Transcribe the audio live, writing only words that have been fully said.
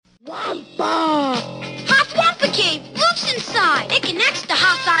Hoth Wampa Cave! Luke's inside! It connects to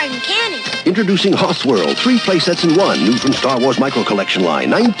Hoth's Iron Cannon. Introducing Hoth's World, 3 playsets in 1, new from Star Wars Micro Collection line.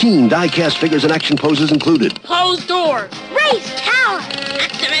 19 die-cast figures and action poses included. Closed doors. Raised tower.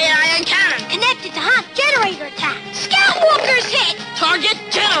 Activate Iron Cannon. Connected to Hoth generator attack. Scoutwalkers hit. Target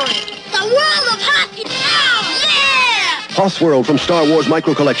generated. The world of Hoth is now! Yeah! Hoth's World from Star Wars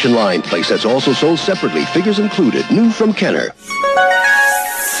Micro Collection line. Playsets also sold separately, figures included, new from Kenner.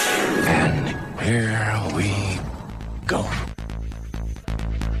 And here we go.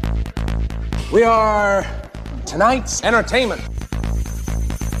 We are tonight's entertainment.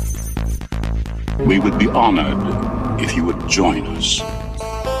 We would be honored if you would join us.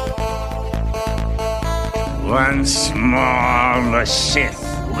 Once more, the Sith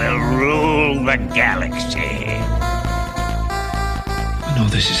will rule the galaxy. I know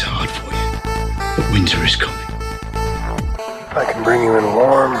this is hard for you, but winter is coming. I can bring you in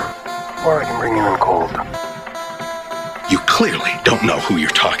warm, or I can bring you in cold. You clearly don't know who you're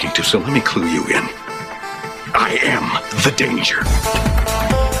talking to, so let me clue you in. I am the danger.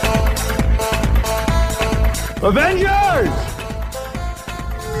 Avengers!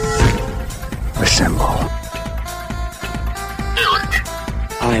 Assemble.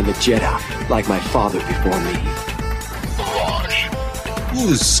 I am a Jedi, like my father before me.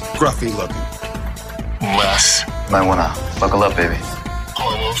 Who's scruffy looking? Les. Might wanna buckle up, baby.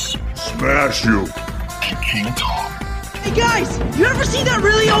 Carlos, smash you. King Tom. Hey guys, you ever see that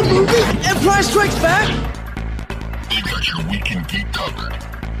really old movie, Empire Strikes Back? They got your weekend geek covered.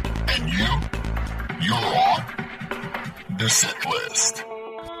 And you're on the Sith list.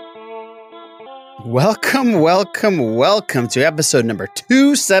 Welcome to episode number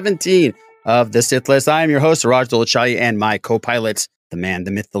 217 of the Sith List. I am your host, Raj Dolachaya, and my co-pilots, the man,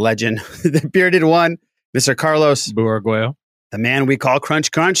 the myth, the legend, the bearded one, Mr. Carlos Buarguello, the man we call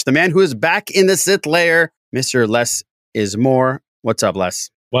Crunch Crunch, the man who is back in the Sith lair, Mr. Less is More. What's up,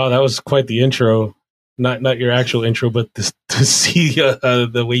 Les? Wow, that was quite the intro. Not your actual intro, but to see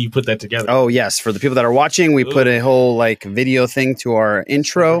the way you put that together. Oh, yes. For the people that are watching, we put a whole video thing to our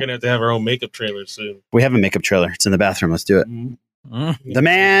intro. We're going to have our own makeup trailer soon. We have a makeup trailer. It's in the bathroom. Let's do it. Mm-hmm. The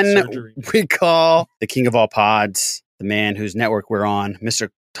man we call the king of all pods, the man whose network we're on, Mr.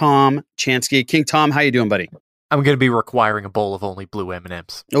 Tom Chansky. King Tom, how you doing, buddy? I'm going to be requiring a bowl of only blue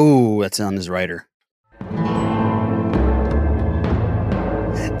M&Ms. Oh, that's on his writer.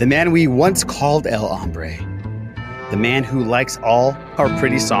 The man we once called El Hombre. The man who likes all our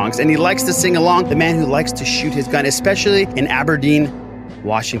pretty songs, and he likes to sing along. The man who likes to shoot his gun, especially in Aberdeen,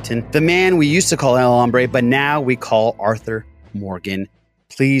 Washington. The man we used to call El Hombre, but now we call Arthur Morgan.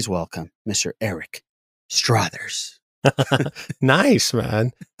 Please welcome Mr. Eric Strathers. Nice,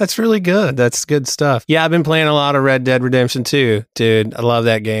 man. That's really good. That's good stuff. Yeah, I've been playing a lot of Red Dead Redemption 2. Dude, I love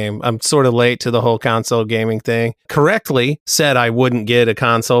that game. I'm sort of late to the whole console gaming thing. Correctly said I wouldn't get a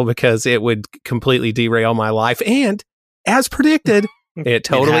console because it would completely derail my life. And as predicted, it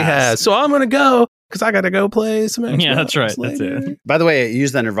totally has. So I'm going to go because I got to go play some Xbox. Yeah, that's right. Later. That's it. By the way, I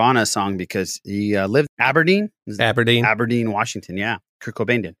used the Nirvana song because he lived in Aberdeen, Washington. Yeah, Kurt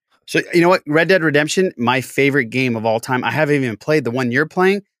Cobain did. So, you know what? Red Dead Redemption, my favorite game of all time. I haven't even played the one you're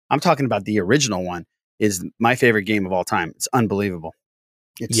playing. I'm talking about the original one is my favorite game of all time. It's unbelievable.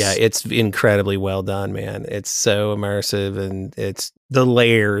 It's incredibly well done, man. It's so immersive and it's the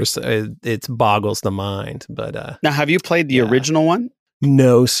layers. It boggles the mind. But now, have you played the original one?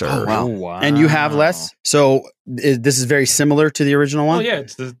 No, sir. Oh, wow. And you have, Les? So this is very similar to the original one? Oh,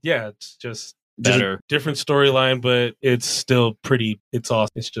 yeah. It's just better. Different storyline, but it's still it's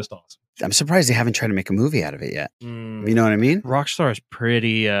awesome. It's just awesome. I'm surprised they haven't tried to make a movie out of it yet. You know what I mean? Rockstar is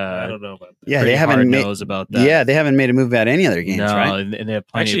pretty. I don't know about that. Yeah, they haven't knows about that. Yeah, they haven't made a movie about any other games, right? And they have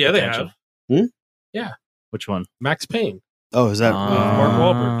plenty of potential. They have. Yeah. Which one? Max Payne. Oh, is that Mark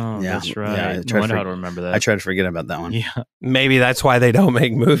Wahlberg? Yeah, that's right. Yeah, I wonder how to remember that. I try to forget about that one. Yeah, maybe that's why they don't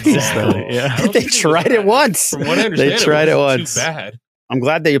make movies. Though. Yeah, they tried it once. From what I understand, they tried it once. Too bad. I'm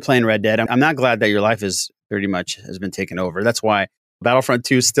glad that you're playing Red Dead. I'm not glad that your life is pretty much has been taken over. That's why Battlefront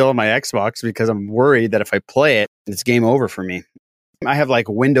 2 is still on my Xbox, because I'm worried that if I play it, it's game over for me. I have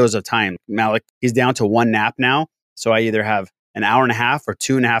windows of time. Malik, he's down to one nap now. So I either have an hour and a half or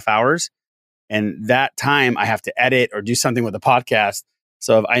 2.5 hours. And that time I have to edit or do something with the podcast.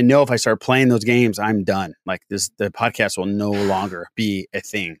 So I know if I start playing those games, I'm done. The podcast will no longer be a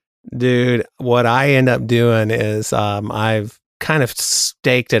thing. Dude, what I end up doing is I've kind of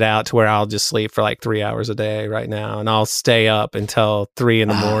staked it out to where I'll just sleep for 3 hours a day right now. And I'll stay up until 3 in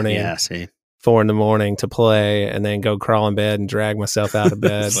the morning. Yeah, see. 4 in the morning to play, and then go crawl in bed and drag myself out of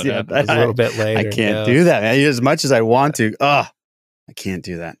bed a little bit later. I can't do that, man. As much as I want to. I I can't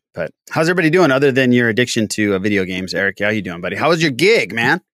do that. But how's everybody doing other than your addiction to video games? Eric, how you doing, buddy? How was your gig,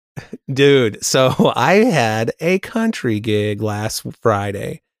 man? Dude, so I had a country gig last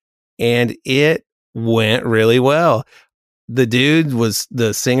Friday and it went really well.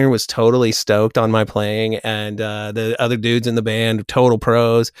 The singer was totally stoked on my playing, and the other dudes in the band, total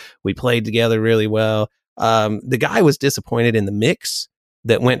pros. We played together really well. The guy was disappointed in the mix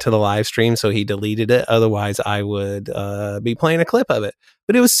that went to the live stream, so he deleted it. Otherwise, I would be playing a clip of it.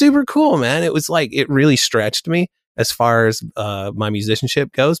 But it was super cool, man. It was like, it really stretched me as far as my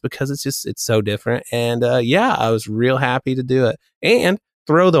musicianship goes, because it's so different. And yeah, I was real happy to do it. And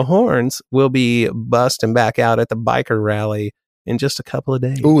Throw the Horns will be busting back out at the biker rally in just a couple of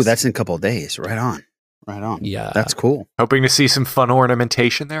days. Ooh, that's in a couple of days. Right on. Right on. Yeah. That's cool. Hoping to see some fun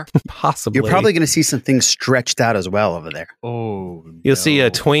ornamentation there? Possibly. You're probably going to see some things stretched out as well over there. Oh, You'll see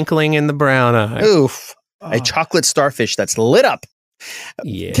a twinkling in the brown eye. Oof. A chocolate starfish that's lit up.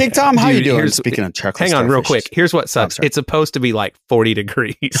 Yeah. King Tom, how you doing? here's- Speaking of chocolate Hang on real starfishes. quick. Here's what sucks. sorry. It's supposed to be like 40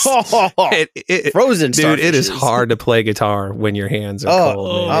 degrees. Frozen Dude, it is starfishes. hard to play guitar when your hands are cold.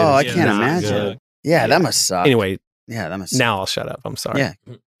 Oh, man. I It is can't not imagine. good. Yeah, that must suck. Anyway, yeah, that must suck. now I'll shut up. I'm sorry. Yeah.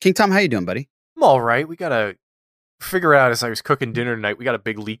 King Tom, how you doing, buddy? I'm all right. We got to figure out, as I was cooking dinner tonight, we got a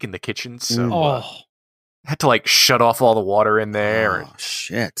big leak in the kitchen. So had to like shut off all the water in there. Oh,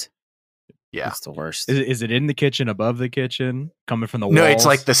 shit. Yeah. That's the worst. Is it in the kitchen, above the kitchen, coming from the walls? No, it's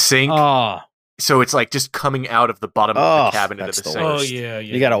like the sink. Oh, So it's like just coming out of the bottom of the cabinet of that's the the sink. worst. yeah.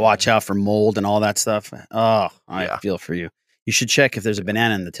 You got to watch out for mold and all that stuff. Oh, I Yeah. feel for you. You should check if there's a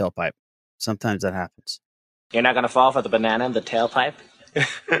banana in the tailpipe. Sometimes that happens. You're not going to fall for the banana in the tailpipe?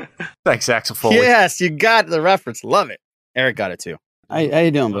 Thanks, Axel Foley. Yes, you got the reference. Love it. Eric got it too. How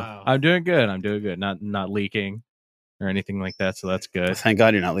you doing, bro? I'm doing good. Not leaking or anything like that, so that's good. Thank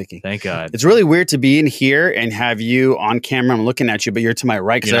God you're not leaking. Thank God. It's really weird to be in here and have you on camera. I'm looking at you, but you're to my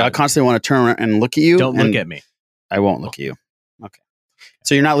right because Yeah. I constantly want to turn around and look at you. Don't look and at me. I won't look at you. Okay.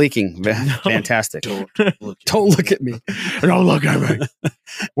 So you're not leaking. Fantastic. Don't look at me. Don't look at me.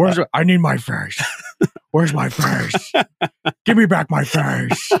 I need my face. Where's my face? Give me back my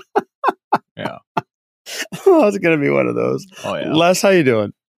face. Yeah. Oh, it's gonna be one of those. Oh yeah. Les, how you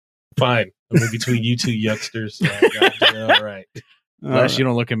doing? Fine. I'm in between you two youngsters. So I got to do all right. Les, you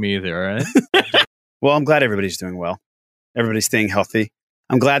don't look at me either, all right? Well, I'm glad everybody's doing well. Everybody's staying healthy.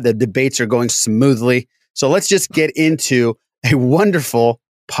 I'm glad the debates are going smoothly. So let's just get into a wonderful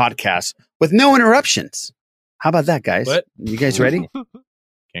podcast with no interruptions. How about that, guys? What? You guys ready?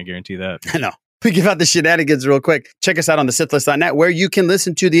 Can't guarantee that. I know. We give out the shenanigans real quick. Check us out on the SithList.net, where you can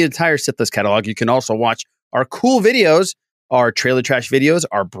listen to the entire SithList catalog. You can also watch our cool videos, our trailer trash videos,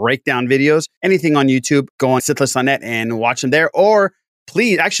 our breakdown videos, anything on YouTube. Go on SithList.net and watch them there. Or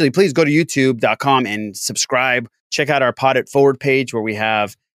please go to youtube.com and subscribe. Check out our Pod It Forward page, where we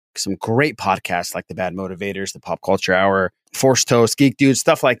have some great podcasts like The Bad Motivators, The Pop Culture Hour, Force Toast, Geek Dudes,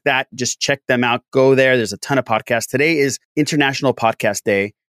 stuff like that. Just check them out. Go there. There's a ton of podcasts. Today is International Podcast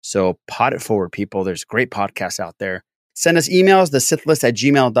Day. So pod it forward, people. There's great podcasts out there. Send us emails,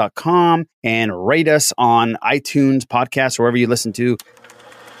 thesithlist@gmail.com, and rate us on iTunes, podcasts, wherever you listen to.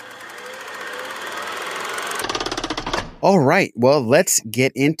 All right. Well, let's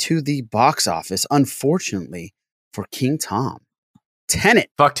get into the box office. Unfortunately for King Tom, Tenet.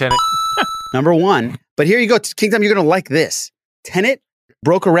 Fuck Tenet. Number one. But here you go. King Tom, you're going to like this. Tenet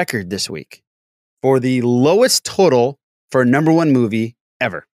broke a record this week for the lowest total for a number one movie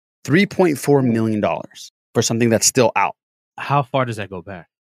ever. $3.4 million for something that's still out. How far does that go back?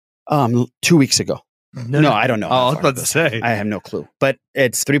 2 weeks ago. No, I don't know. Oh, I was about to say. I have no clue. But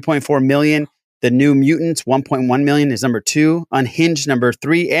it's 3.4 million. The New Mutants, 1.1 million is number 2. Unhinged, number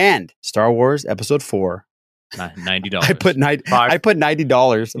 3. And Star Wars Episode 4. $90. I put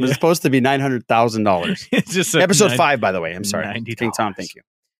 $90. It was supposed to be $900,000. It's just Episode 5, by the way. I'm sorry. $90. King Tom, thank you.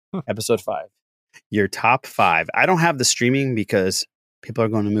 Episode 5. Your top 5. I don't have the streaming because people are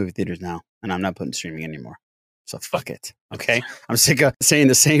going to movie theaters now, and I'm not putting streaming anymore. So fuck it. Okay. I'm sick of saying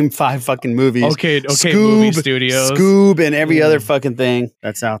the same 5 fucking movies. Okay, movie studios. Scoob and every other fucking thing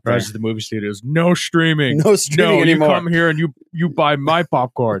that's out there. Rise of the movie studios. No streaming. No streaming anymore. You come here and you buy my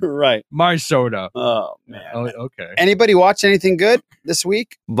popcorn. Right. My soda. Oh, man. Oh, okay. Anybody watch anything good this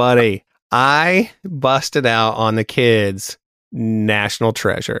week? Buddy, I busted out on the kids' National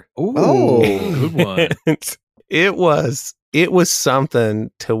Treasure. Ooh, good one. It was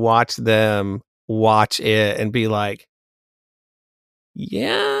something to watch them watch it and be like,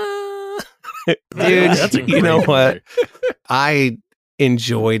 yeah, dude, That's a you know great what? movie. I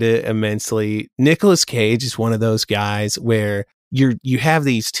enjoyed it immensely. Nicolas Cage is one of those guys where you have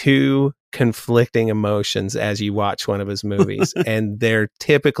these two conflicting emotions as you watch one of his movies. And they're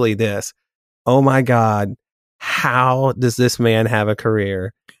typically this: oh my God, how does this man have a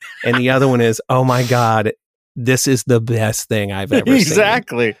career? And the other one is, oh my God, this is the best thing I've ever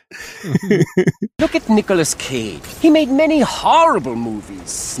Exactly. seen. Look at Nicolas Cage. He made many horrible movies.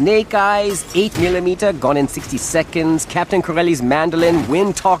 Snake Eyes, 8mm, Gone in 60 Seconds, Captain Corelli's Mandolin,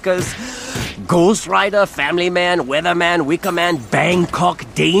 Wind Talkers, Ghost Rider, Family Man, Weatherman, Wicker Man, Bangkok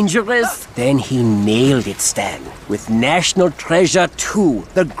Dangerous. Then he nailed it, Stan, with National Treasure 2,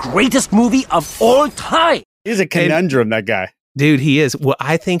 the greatest movie of all time. He's a conundrum, that guy. Dude, he is. Well,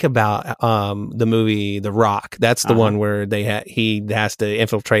 I think about the movie The Rock. That's the one where he has to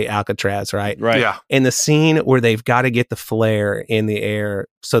infiltrate Alcatraz, right? Right. Yeah. And the scene where they've got to get the flare in the air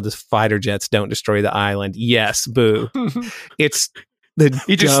so the fighter jets don't destroy the island. Yes, boo. It's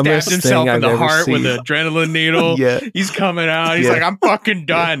he just stabs himself in the heart with an adrenaline needle. Yeah. He's coming out. He's like, I'm fucking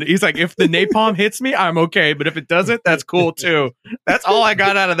done. He's like, if the napalm hits me, I'm okay. But if it doesn't, that's cool too. That's all I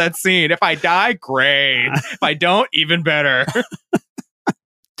got out of that scene. If I die, great. If I don't, even better.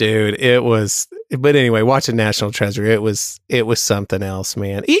 Dude, it was. But anyway, watching National Treasure, it was something else,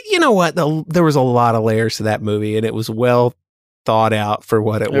 man. You know what? There was a lot of layers to that movie, and it was well thought out for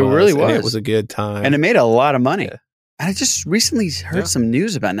what it was. It really was. And it was a good time, and it made a lot of money. Yeah. I just recently heard some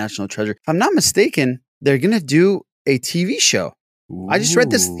news about National Treasure. If I'm not mistaken, they're going to do a TV show. Ooh. I just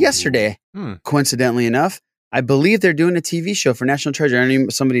read this yesterday. Coincidentally enough, I believe they're doing a TV show for National Treasure. I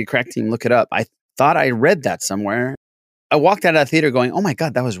need somebody crack team look it up. I thought I read that somewhere. I walked out of the theater going, "Oh my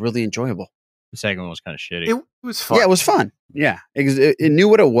God, that was really enjoyable." The second one was kind of shitty. It was fun. Yeah, it was fun. Yeah, it knew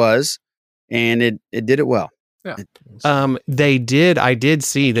what it was, and it did it well. Yeah. I did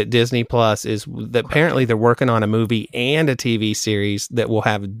see that Disney Plus that apparently they're working on a movie and a TV series that will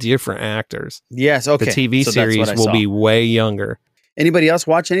have different actors. Yes, okay. The TV series will be way younger. Anybody else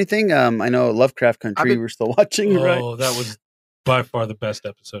watch anything? I know Lovecraft Country we're still watching, right? Oh, that was by far the best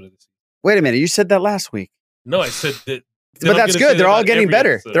episode of the season. Wait a minute, you said that last week. No, I said that. But that's good. They're all getting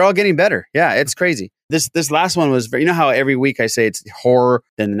better. Episode. They're all getting better. Yeah, it's crazy. This last one was very, you know how every week I say it's horror,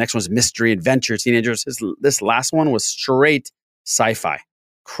 then the next one's mystery, adventure, teenagers. This last one was straight sci-fi.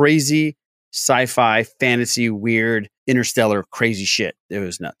 Crazy sci-fi, fantasy, weird, interstellar, crazy shit. It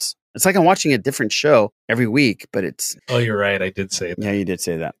was nuts. It's like I'm watching a different show every week, but it's... Oh, you're right. I did say that. Yeah, you did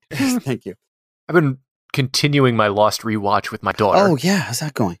say that. Thank you. I've been continuing my Lost rewatch with my daughter. Oh, yeah. How's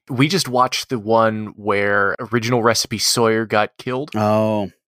that going? We just watched the one where Original Recipe Sawyer got killed.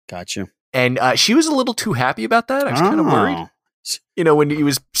 Oh, got you. And she was a little too happy about that. I was kind of worried. You know, when he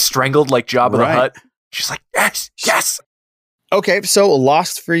was strangled like Jabba the Hutt. She's like, yes, yes. Okay, so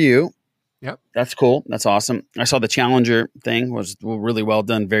Lost for you. Yep. That's cool. That's awesome. I saw the Challenger thing. Was really well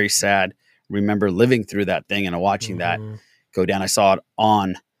done. Very sad. Remember living through that thing and watching that go down. I saw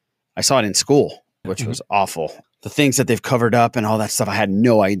it in school, which was awful. The things that they've covered up and all that stuff, I had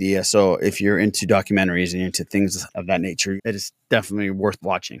no idea. So if you're into documentaries and you're into things of that nature, it is definitely worth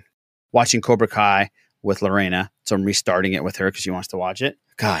watching. Watching Cobra Kai with Lorena. So I'm restarting it with her because she wants to watch it.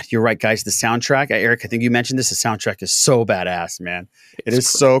 God, you're right, guys. The soundtrack, Eric, I think you mentioned this. The soundtrack is so badass, man. It is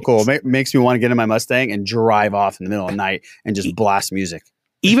so cool. It makes me want to get in my Mustang and drive off in the middle of the night and just blast music.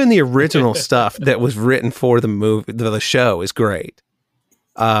 Even the original stuff that was written for the movie, the show, is great.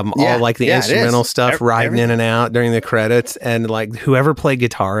 All like the instrumental stuff riding in and out during the credits, and like whoever played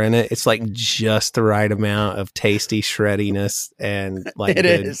guitar in it, it's like just the right amount of tasty shreddiness and like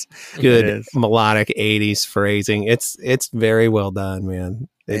good melodic 80s phrasing. It's very well done, man.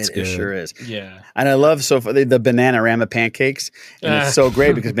 It's good. It sure is. Yeah. And I love the Bananarama pancakes, and it's so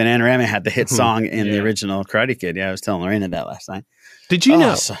great because Bananarama had the hit song in the original Karate Kid. Yeah, I was telling Lorena that last night. Did you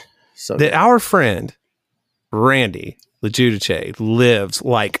know that our friend Randy LaJudice lives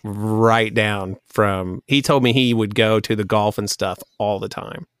like right down from, he told me he would go to the golf and stuff all the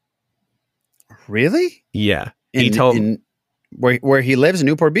time. Really? Yeah. Where he lives in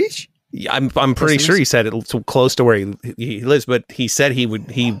Newport Beach? I'm pretty sure he said it's close to where he lives, but he said he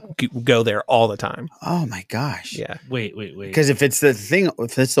would go there all the time. Oh my gosh. Yeah. Wait. Because if it's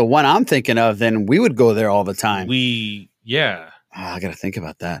the one I'm thinking of, then we would go there all the time. I got to think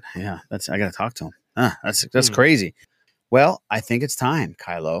about that. Yeah. I got to talk to him. That's crazy. Well, I think it's time,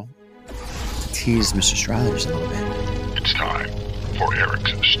 Kylo, to tease Mr. Struthers a little bit. It's time for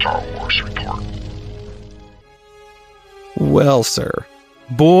Eric's Star Wars report. Well, sir,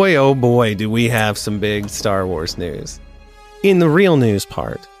 boy, oh boy, do we have some big Star Wars news. In the real news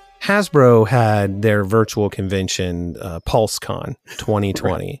part, Hasbro had their virtual convention, PulseCon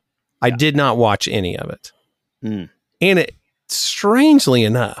 2020. Right. I did not watch any of it. And it, strangely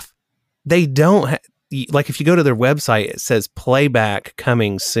enough, they don't like if you go to their website, it says playback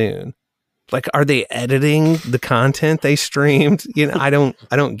coming soon. Like, are they editing the content they streamed? I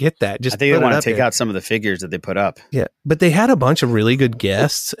don't get that. Just I think they want to take there. out some of the figures that they put up. Yeah, but they had a bunch of really good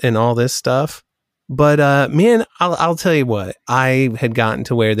guests and all this stuff. But man, I'll tell you what, I had gotten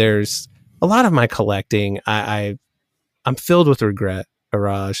to where there's a lot of my collecting. I'm filled with regret,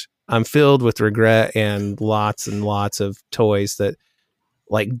 Araj. I'm filled with regret and lots of toys that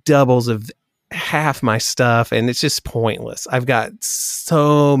like doubles of half my stuff, and it's just pointless. I've got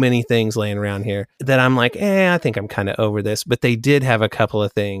so many things laying around here that I'm like, I think I'm kind of over this. But they did have a couple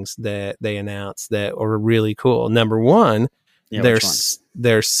of things that they announced that were really cool. Number one,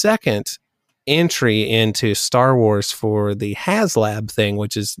 their second entry into Star Wars for the HasLab thing,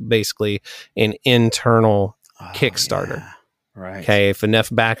 which is basically an internal Kickstarter. Yeah. Right. Okay, if enough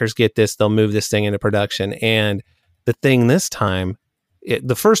backers get this, they'll move this thing into production. And the thing this time,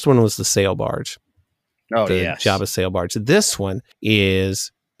 the first one was the sail barge. Oh, the yes. Jabba sail barge. This one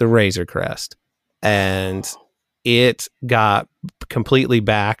is the Razor Crest. And it got completely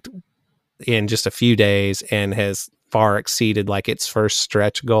backed in just a few days and has far exceeded like its first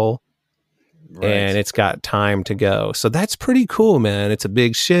stretch goal. Right. And it's got time to go. So that's pretty cool, man. It's a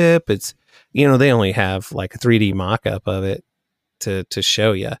big ship. It's, they only have like a 3D mock-up of it to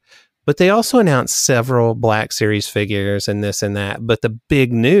show you. But they also announced several Black Series figures and this and that. But the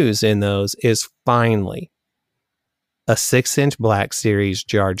big news in those is finally a 6-inch Black Series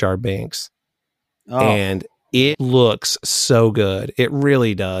Jar Jar Binks. Oh. And it looks so good. It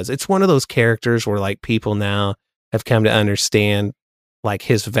really does. It's one of those characters where like people now have come to understand like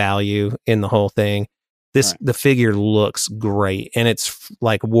his value in the whole thing. The figure looks great. And it's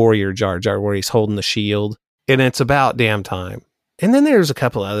like Warrior Jar Jar where he's holding the shield. And it's about damn time. And then there's a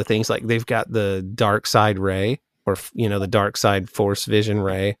couple of other things, like they've got the Dark Side Ray, or, the Dark Side Force Vision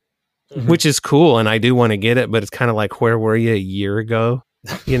Ray, which is cool. And I do want to get it, but it's kind of like, where were you a year ago?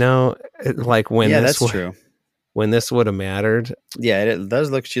 Like when true. When this would have mattered. Yeah, it does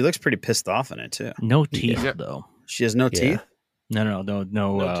look, she looks pretty pissed off in it too. No teeth though. She has no teeth?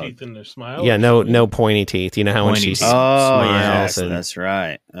 No teeth in their smile. Yeah, no pointy teeth. You know how when she smiles. Yes, that's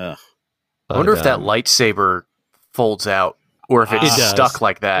right. Ugh. I wonder if that lightsaber folds out. Or if it's stuck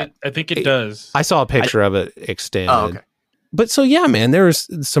like that. I think it does. I saw a picture of it extended. Oh, okay. But so, yeah, man, there's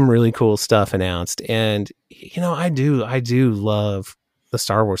some really cool stuff announced. And, I do love the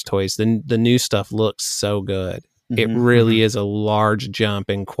Star Wars toys. The new stuff looks so good. It really is a large jump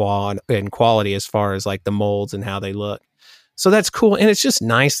in quality as far as like the molds and how they look. So that's cool. And it's just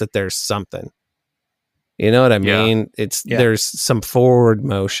nice that there's something. You know what I mean? There's some forward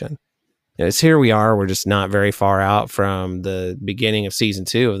motion. It's here we are. We're just not very far out from the beginning of season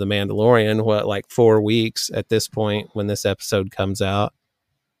 2 of The Mandalorian. Like 4 weeks at this point when this episode comes out.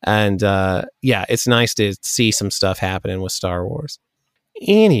 And it's nice to see some stuff happening with Star Wars.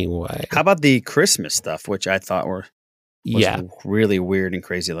 Anyway. How about the Christmas stuff, which I thought was really weird and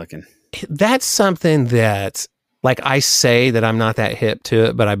crazy looking? That's something that, like, I say that I'm not that hip to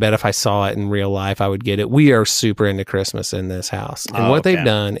it, but I bet if I saw it in real life, I would get it. We are super into Christmas in this house. And what they've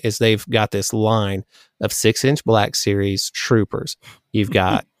done is they've got this line of 6-inch Black Series troopers. You've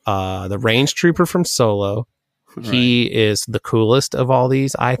got the Range Trooper from Solo. Right. He is the coolest of all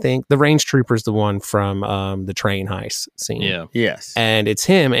these, I think. The Range Trooper is the one from the train heist scene. Yeah. Yes. And it's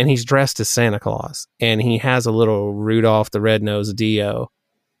him, and he's dressed as Santa Claus. And he has a little Rudolph the Red-Nosed Dio.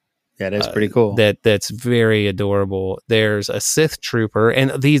 Yeah, that's pretty cool. That's very adorable. There's a Sith trooper,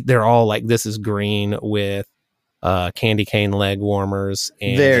 and they're all like, this is green with candy cane leg warmers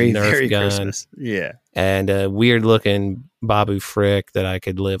and a Nerf gun. Christmas. Yeah. And a weird looking Babu Frick that I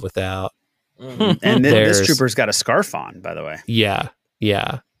could live without. And then this trooper's got a scarf on, by the way. Yeah.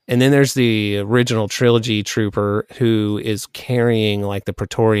 Yeah. And then there's the original trilogy trooper who is carrying like the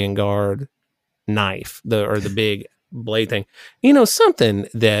Praetorian Guard knife, the big blade thing. Something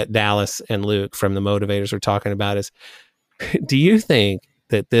that Dallas and Luke from the Motivators were talking about is, do you think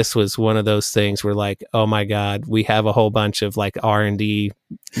that this was one of those things where like, oh my God, we have a whole bunch of like R&D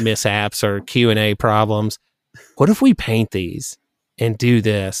mishaps or Q&A problems. What if we paint these and do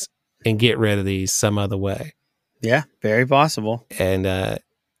this and get rid of these some other way? Yeah, very possible. And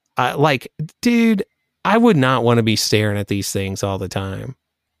dude, I would not want to be staring at these things all the time.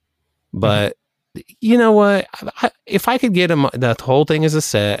 But you know what? If I could get them, the whole thing as a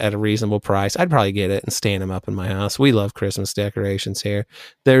set at a reasonable price, I'd probably get it and stand them up in my house. We love Christmas decorations here.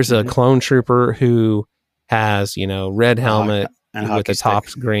 There's a clone trooper who has, red helmet with the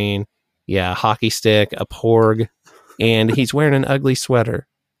top's green. Yeah, hockey stick, a porg, and he's wearing an ugly sweater.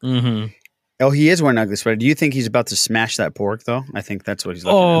 Mm-hmm. Oh, he is wearing an ugly sweater. Do you think he's about to smash that porg, though? I think that's what he's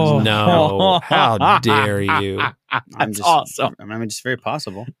looking at. No. How dare you? That's awesome. Just very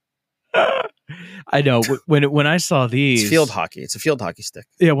possible. I know. When I saw these, It's field hockey. It's a field hockey stick.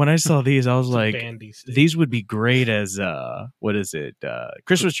 Yeah, when I saw these, I was It's a like, bandy stick. these would be great as what is it?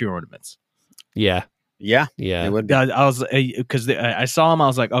 Christmas tree ornaments. Yeah. Yeah. Yeah. It would be. I was because I saw them. I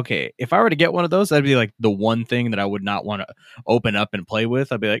was like, okay, if I were to get one of those, that'd be like the one thing that I would not want to open up and play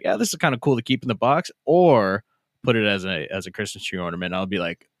with. I'd be like, yeah, this is kind of cool to keep in the box, or put it as a Christmas tree ornament. I'll be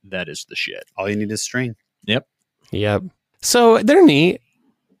like, that is the shit. All you need is string. Yep. Yep. So they're neat.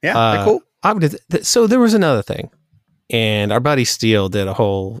 Yeah, they're cool. So there was another thing, and our buddy Steele did a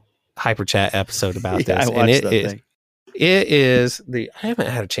whole hyper chat episode about Yeah, this, I and watched that thing. it is I haven't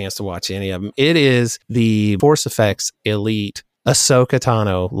had a chance to watch any of them. It is the Force Effects Elite Ahsoka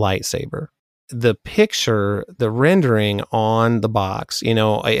Tano lightsaber. The picture, the rendering on the box,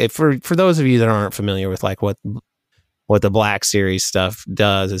 for those of you that aren't familiar with like what the Black Series stuff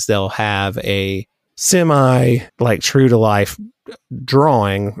does, is they'll have a semi like true to life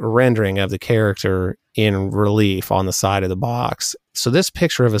drawing rendering of the character in relief on the side of the box. So this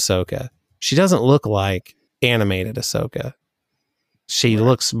picture of Ahsoka, she doesn't look like animated Ahsoka. She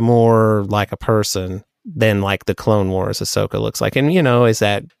looks more like a person than like the Clone Wars Ahsoka looks like. And is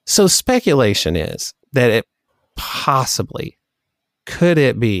that so? Speculation is that it possibly could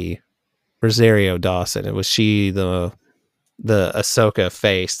it be Rosario Dawson? And was she the Ahsoka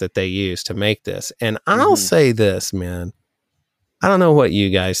face that they used to make this? And I'll say this, man. I don't know what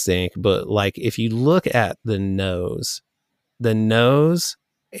you guys think, but like if you look at the nose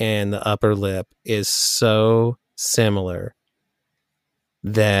and the upper lip is so similar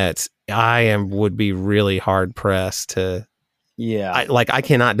that would be really hard pressed to. Yeah. I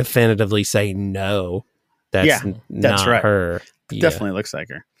cannot definitively say no. That's that's not right. her. It definitely looks like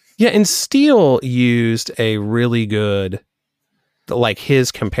her. Yeah, and Steele used a really good, like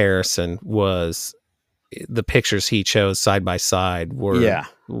his comparison was the pictures he chose side by side were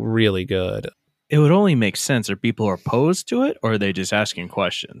really good. It would only make sense if people are opposed to it, or are they just asking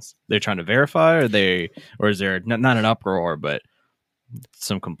questions? They're trying to verify, or is there not an uproar, but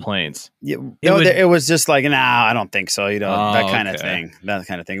some complaints? Yeah, it was just like, nah, I don't think so. That kind of thing. That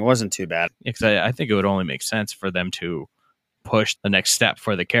kind of thing. It wasn't too bad. Because I think it would only make sense for them to push the next step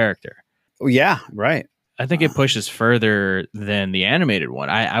for the character. Oh, yeah, right. I think it pushes further than the animated one.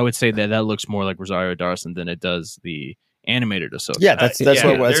 I would say that looks more like Rosario Dawson than it does the animated Ahsoka. Yeah, that's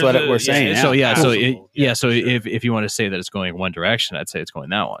what we're saying. So if you want to say that it's going one direction, I'd say it's going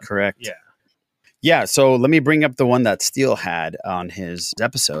that one. Correct. Yeah. So let me bring up the one that Steele had on his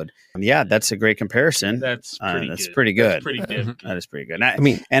episode. Yeah, that's a great comparison. That's pretty good. Pretty good. That's pretty good. That is pretty good.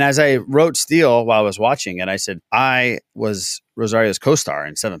 And as I wrote Steele while I was watching it, I said I was Rosario's co-star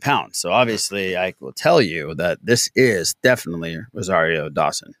in 7 Pounds. So obviously, I will tell you that this is definitely Rosario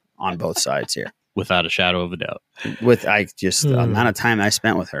Dawson on both sides here, without a shadow of a doubt. The amount of time I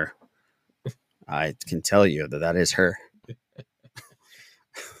spent with her, I can tell you that is her.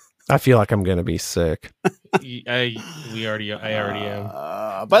 I feel like I'm going to be sick. I already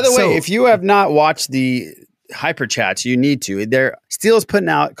am. By the way, if you have not watched the hyper chats, you need to. Steele's putting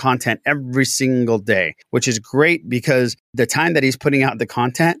out content every single day, which is great because the time that he's putting out the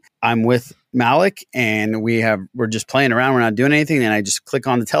content, I'm with Malik and we're just playing around. We're not doing anything. And I just click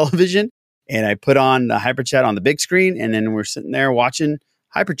on the television and I put on the hyper chat on the big screen. And then we're sitting there watching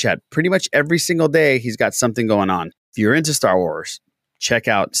hyper chat pretty much every single day. He's got something going on. If you're into Star Wars, check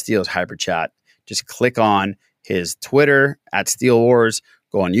out Steele's hyper chat. Just click on his Twitter at Steel Wars.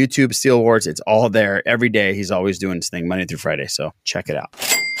 Go on YouTube, Steel Wars. It's all there every day. He's always doing this thing Monday through Friday. So check it out.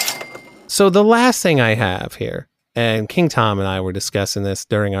 So the last thing I have here, and King Tom and I were discussing this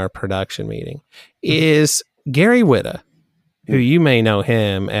during our production meeting, is Gary Whitta, who you may know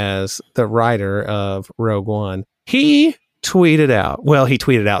him as the writer of Rogue One. He tweeted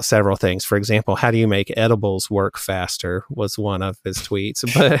out several things. For example, how do you make edibles work faster was one of his tweets.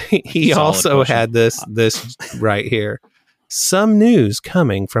 But he also had this right here. Some news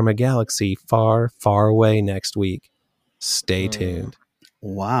coming from a galaxy far, far away next week. Stay tuned.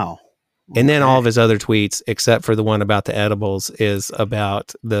 Wow. And then all of his other tweets, except for the one about the edibles, is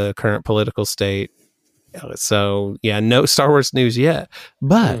about the current political state. So, yeah, no Star Wars news yet.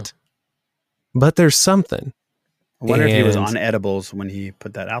 But there's something. I wonder if he was on edibles when he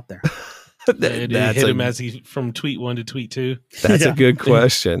put that out there. It hit him as he from tweet 1 to tweet 2. That's a good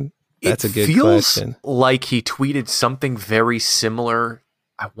question. That's a good question. Like he tweeted something very similar,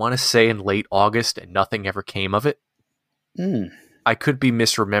 I want to say in late August, and nothing ever came of it. I could be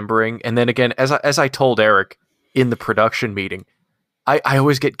misremembering. And then again, as I told Eric in the production meeting, I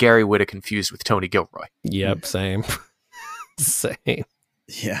always get Gary Whitta confused with Tony Gilroy. Yep, same. Same.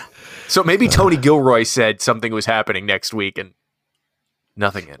 Yeah. So maybe Tony Gilroy said something was happening next week, and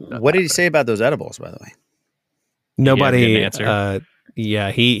Nothing. What did he say about those edibles, by the way? Nobody. answer.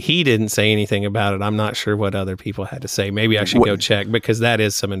 Yeah, he didn't say anything about it. I'm not sure what other people had to say. Maybe I should go check because that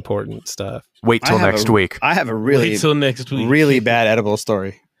is some important stuff. Wait till next week. I have a really, Wait till next week. really bad edible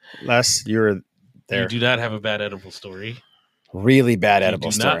story. Les, you were there. You do not have a bad edible story. Really bad edible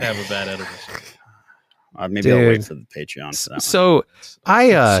You do story. not have a bad edible story. Maybe I'll wait for the Patreon for that one. So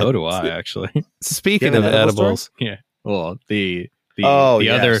so do I actually. Speaking of edibles, yeah. Well, the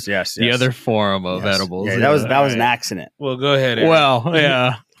yes. other form of edibles. Yeah, that was an accident. Well, go ahead, Eric. Well,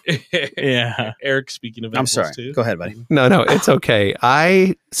 yeah. Yeah. Eric, speaking of I'm edibles sorry. too. Go ahead, buddy. No, it's okay.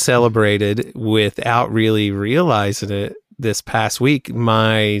 I celebrated without really realizing it this past week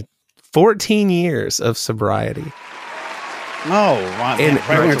my 14 years of sobriety. Oh, wow. And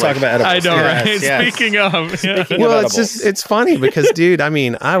right when we're talking about edibles. I know, right? Yes. Speaking of, Well, it's funny because, dude, I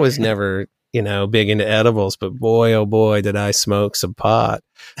mean, I was never, big into edibles, but boy, oh boy, did I smoke some pot.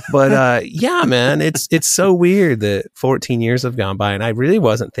 But yeah, man, it's so weird that 14 years have gone by and I really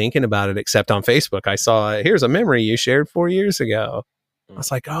wasn't thinking about it except on Facebook. I saw, here's a memory you shared 4 years ago. I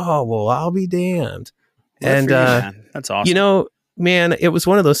was like, oh, well, I'll be damned. Good for you, man. That's awesome. Man, it was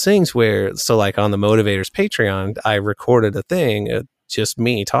one of those things where, so like on the Motivators Patreon, I recorded a thing, just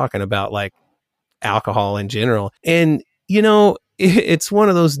me talking about like alcohol in general. And, it's one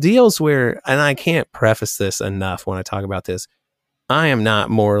of those deals where, and I can't preface this enough when I talk about this, I am not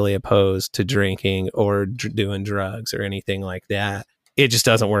morally opposed to drinking or doing drugs or anything like that. It just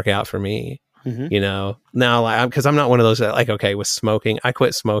doesn't work out for me, Now, like, because I'm not one of those that, like, okay, with smoking, I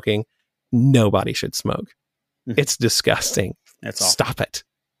quit smoking. Nobody should smoke. It's disgusting. Stop it.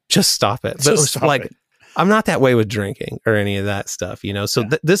 Just stop it. But stop it. I'm not that way with drinking or any of that stuff, So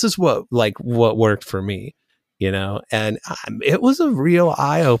this is what worked for me, and it was a real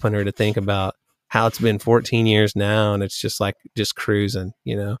eye opener to think about how it's been 14 years now. And it's just cruising,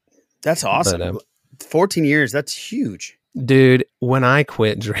 That's awesome. But, 14 years. That's huge. Dude, when I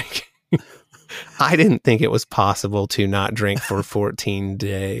quit drinking, I didn't think it was possible to not drink for 14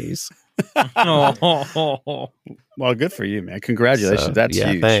 days. Well, good for you, man. Congratulations. That's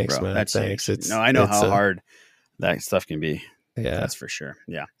huge. Thanks, bro. Man. That's thanks. Huge. I know how hard that stuff can be. Yeah, that's for sure.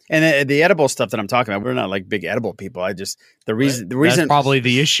 Yeah, and the edible stuff that I'm talking about, we're not like big edible people. The reason that's probably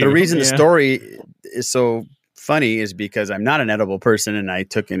the issue. The reason the story is so funny is because I'm not an edible person, and I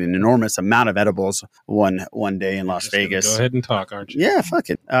took an enormous amount of edibles one day in Las Vegas. Go ahead and talk, aren't you? Yeah, fuck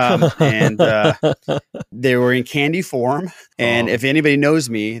it. And they were in candy form, and if anybody knows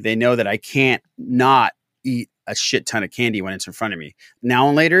me, they know that I can't not eat a shit ton of candy when it's in front of me. Now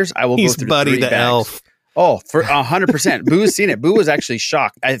and later's, I will go through Buddy 3 the bags. elf. Oh, for 100%. Boo's seen it. Boo was actually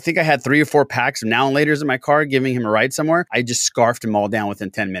shocked. I think I had 3 or 4 packs of Now and Laters in my car, giving him a ride somewhere. I just scarfed them all down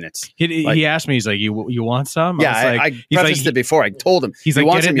within 10 minutes. He asked me, he's like, you want some? Yeah, I prefaced it before. I told him, he's like,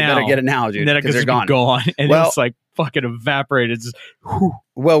 get it you now. better get it now, dude, and then because they're gone. And it's like fucking evaporated. Just,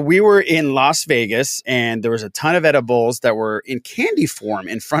 well, we were in Las Vegas, and there was a ton of edibles that were in candy form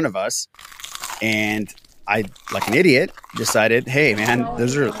in front of us, and I, like an idiot, decided, hey, man,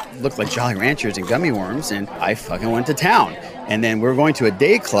 those look like Jolly Ranchers and gummy worms, and I fucking went to town. And then we were going to a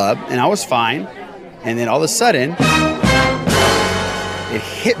day club, and I was fine. And then all of a sudden, it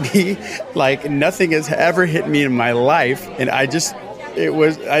hit me like nothing has ever hit me in my life. And I just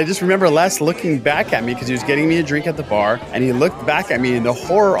remember Les looking back at me because he was getting me a drink at the bar, and he looked back at me, and the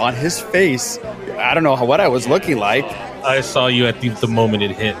horror on his face, I don't know what I was looking like. I saw you at the moment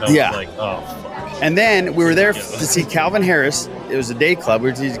it hit. I was like, oh, fuck. And then we were there to see Calvin Harris. It was a day club. We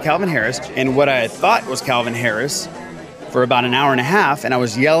were to see Calvin Harris. And what I thought was Calvin Harris for about an hour and a half. And I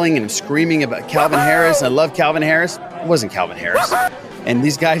was yelling and screaming about Calvin Harris. I love Calvin Harris. It wasn't Calvin Harris. And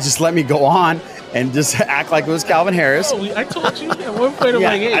these guys just let me go on and just act like it was Calvin Harris. Oh, I told you at one point, I'm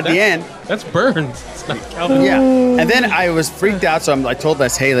like, hey, at the end. That's Burns. It's not Calvin. Yeah. And then I was freaked out. So I told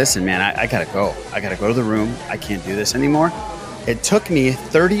Les, hey, listen, man, I got to go. I got to go to the room. I can't do this anymore. It took me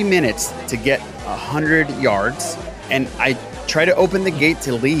 30 minutes to get 100 yards, and I tried to open the gate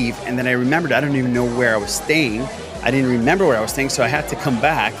to leave, and then I remembered I don't even know where I was staying. I didn't remember where I was staying, so I had to come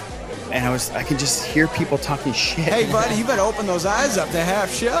back, and I could just hear people talking shit. Hey, buddy, you better open those eyes up. They're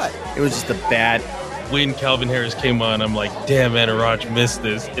half shut. It was just a bad... When Calvin Harris came on, I'm like, damn, man, Raj missed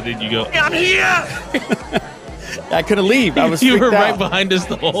this. And then you go, I'm here! I couldn't leave. I was You were freaked right out. behind us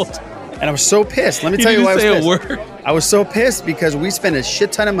the whole time. And I was so pissed. Let me tell you why I was pissed. I was so pissed because we spent a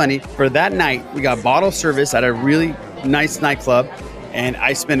shit ton of money for that night. We got bottle service at a really nice nightclub, and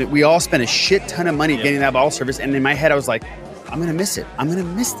we all spent a shit ton of money getting that bottle service. And in my head, I was like, I'm gonna miss it. I'm gonna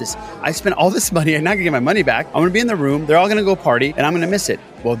miss this. I spent all this money. I'm not gonna get my money back. I'm gonna be in the room. They're all gonna go party, and I'm gonna miss it.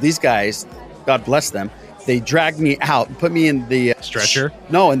 Well, these guys, God bless them, They dragged me out, put me in the stretcher.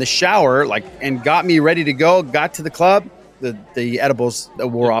 In the shower, and got me ready to go. Got to the club, the edibles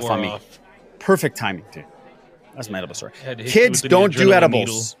wore off on me. Perfect timing, dude. That's my edible story. Kids, don't do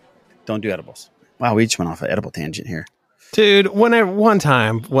edibles. Don't do edibles. Wow, we each went off an edible tangent here. Dude, one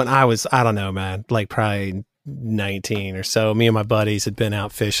time when I was, I don't know, man, like probably 19 or so, me and my buddies had been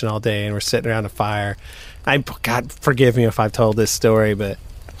out fishing all day and we're sitting around a fire. God, forgive me if I've told this story, but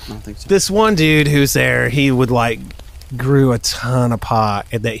I don't think so. This one dude who's there, he would grew a ton of pot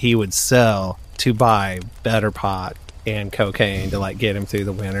that he would sell to buy better pot and cocaine to get him through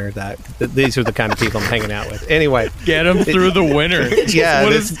the winter. These are the kind of people I'm hanging out with. Anyway, get him through the winter. Yeah,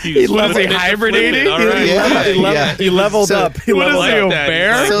 what is he hibernating? All right. He leveled up. What is he, a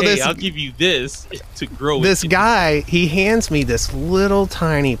bear? So I'll give you this to grow. This guy, he hands me this little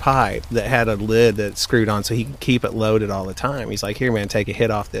tiny pipe that had a lid that's screwed on so he can keep it loaded all the time. He's like, "Here, man, take a hit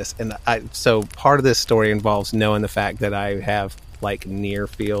off this." And so part of this story involves knowing the fact that I have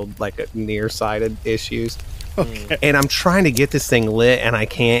nearsighted issues. Okay. And I'm trying to get this thing lit and I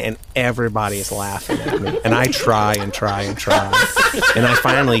can't, and everybody's laughing at me. And I try and try and try. And I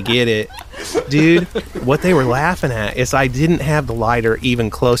finally get it. Dude, what they were laughing at is I didn't have the lighter even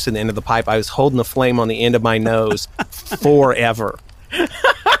close to the end of the pipe. I was holding the flame on the end of my nose forever.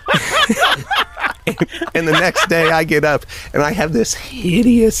 And the next day I get up and I have this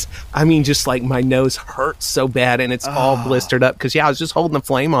hideous, just my nose hurts so bad and it's all blistered up because I was just holding the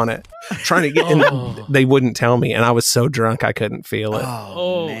flame on it trying to get and they wouldn't tell me and I was so drunk I couldn't feel it.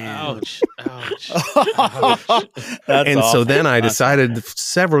 Ouch. And awful. So then I decided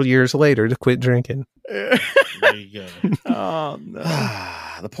several years later to quit drinking. There you go. Oh no.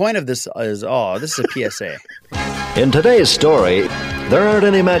 The point of this is this is a PSA. In today's story, there aren't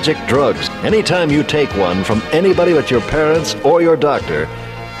any magic drugs. Anytime you take one from anybody but your parents or your doctor,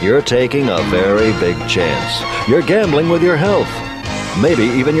 you're taking a very big chance. You're gambling with your health, maybe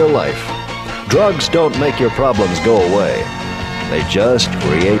even your life. Drugs don't make your problems go away. They just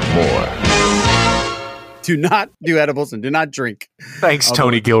create more. Do not do edibles and do not drink. Thanks,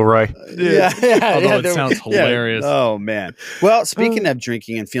 Tony Gilroy. Although it sounds hilarious. Oh, man. Well, speaking of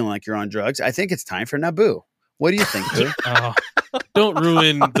drinking and feeling like you're on drugs, I think it's time for Naboo. What do you think, Boo? Don't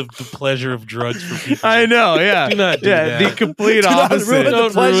ruin the pleasure of drugs for people. I know, yeah. Do not do that. The complete opposite.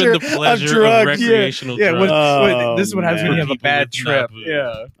 Don't ruin the pleasure of recreational drugs. This is what happens when you have a bad trip.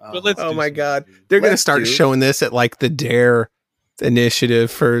 Yeah. But let's my God. They're going to start showing this at the DARE initiative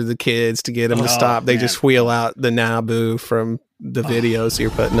for the kids to get them to stop. They just wheel out the Naboo from the videos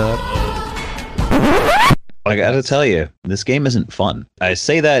you're putting up. I gotta tell you, this game isn't fun. I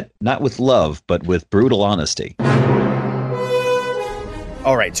say that not with love, but with brutal honesty.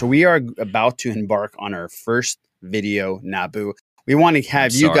 All right, so we are about to embark on our first video, Naboo. We want to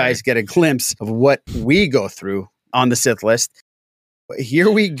have you guys get a glimpse of what we go through on the Sith list.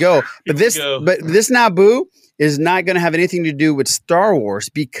 Here we go. But this Naboo is not going to have anything to do with Star Wars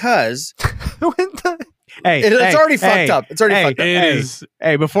because it's already fucked up. It's already fucked up.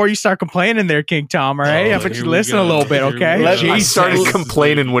 Hey, before you start complaining there, King Tom, all right? How about you listen a little bit, okay? I started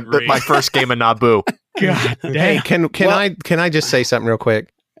complaining with my first game of Naboo. God damn. Hey, can I just say something real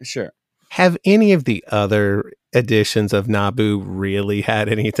quick? Sure. Have any of the other editions of Naboo really had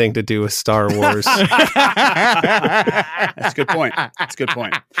anything to do with Star Wars? That's a good point. That's a good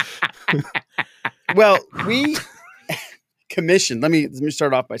point. Well, we commissioned, let me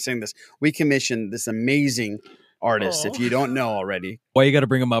start off by saying this. We commissioned this amazing artist, if you don't know already. Why you got to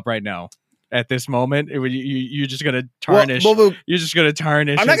bring him up right now? At this moment, you're just going to tarnish. You're just going to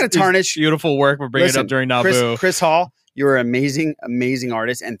tarnish. I'm not going to tarnish beautiful work. We're bringing it up during Naboo. Chris Hall, you're an amazing, amazing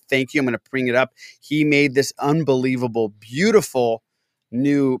artist, and thank you. I'm going to bring it up. He made this unbelievable, beautiful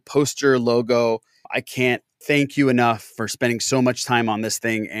new poster logo. I can't thank you enough for spending so much time on this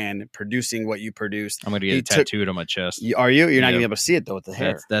thing and producing what you produced. I'm going to get it tattooed on my chest. Are you? You're not going to be able to see it though with the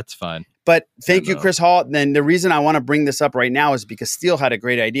hair. That's fine. But thank you, Chris Hall. Then the reason I want to bring this up right now is because Steele had a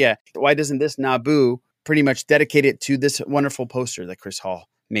great idea. Why doesn't this Naboo pretty much dedicate it to this wonderful poster that Chris Hall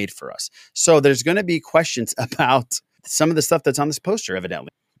made for us? So there's going to be questions about some of the stuff that's on this poster, evidently.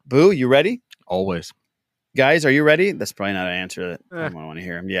 Boo, you ready? Always. Guys, are you ready? That's probably not an answer that I want to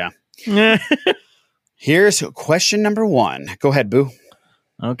hear. Yeah. Here's question number 1. Go ahead, Boo.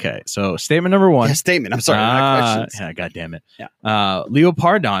 Okay, so statement number 1. Yeah, statement. I'm sorry, not questions. Yeah, God damn it. Yeah.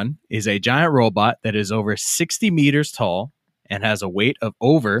 Leopardon is a giant robot that is over 60 meters tall and has a weight of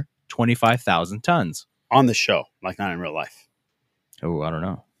over 25,000 tons. On the show, like not in real life. Oh, I don't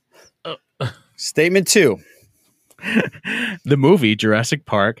know. Statement 2. The movie Jurassic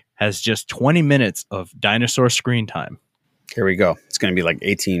Park has just 20 minutes of dinosaur screen time. Here we go. It's going to be like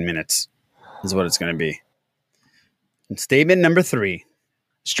 18 minutes is what it's going to be. Statement number 3.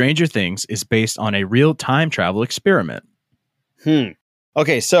 Stranger Things is based on a real time travel experiment.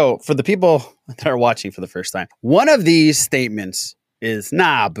 Okay, so for the people that are watching for the first time, one of these statements is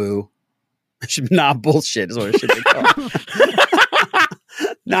nah, boo. Nah, bullshit is what it should be called.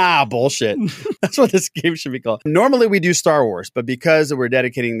 Nah, bullshit. That's what this game should be called. Normally we do Star Wars, but because we're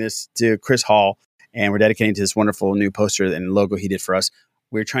dedicating this to Chris Hall and we're dedicating to this wonderful new poster and logo he did for us,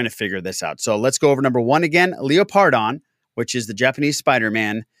 we're trying to figure this out. So let's go over number 1 again. Leopardon, which is the Japanese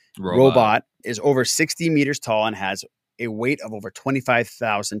Spider-Man robot, is over 60 meters tall and has a weight of over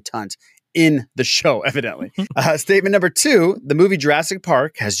 25,000 tons in the show, evidently. Statement number 2, the movie Jurassic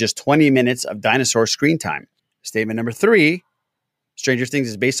Park has just 20 minutes of dinosaur screen time. Statement number 3, Stranger Things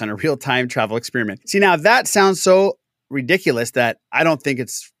is based on a real-time travel experiment. See, now that sounds so ridiculous that I don't think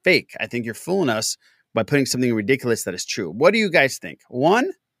it's fake. I think you're fooling us by putting something ridiculous that is true. What do you guys think?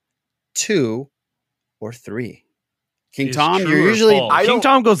 1, 2, or 3? King Is Tom, true you're or usually... false? King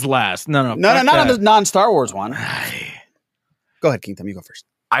Tom goes last. No, not on the non-Star Wars one. Go ahead, King Tom, you go first.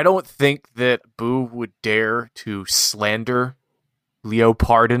 I don't think that Boo would dare to slander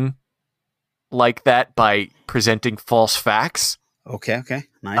Leopardon like that by presenting false facts. Okay,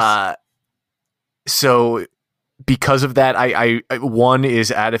 nice. So because of that, I 1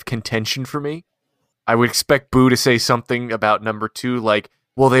 is out of contention for me. I would expect Boo to say something about number 2, like,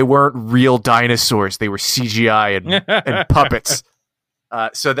 well, they weren't real dinosaurs; they were CGI and puppets.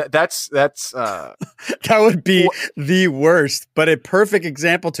 So that's that would be the worst, but a perfect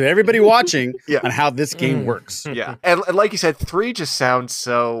example to everybody watching on how this game works. Yeah, and like you said, 3 just sounds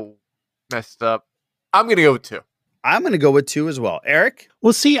so messed up. I'm gonna go with 2. I'm going to go with 2 as well. Eric?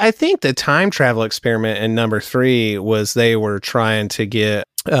 Well, see, I think the time travel experiment in number 3 was they were trying to get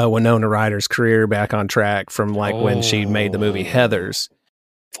Winona Ryder's career back on track from when she made the movie Heathers.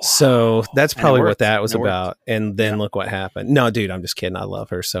 So that's probably what that was about. And then look what happened. No, dude, I'm just kidding. I love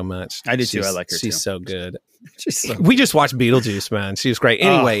her so much. I do too. I like her too. She's so good. We just watched Beetlejuice, man. She was great.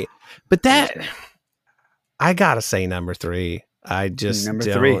 Anyway, but I got to say number 3. I just number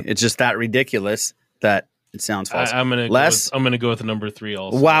don't. 3. It's just that ridiculous that it sounds false. I'm gonna go with number 3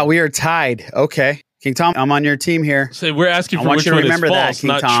 also. Wow, we are tied. Okay, King Tom, I'm on your team here. So we're asking for which one is false,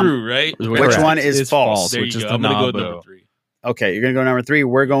 not true, right? Which one is false? There you go. I'm gonna go with number 3. Okay, you're gonna go number 3.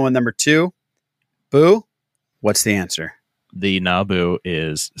 We're going with number 2. Boo, what's the answer? The Naboo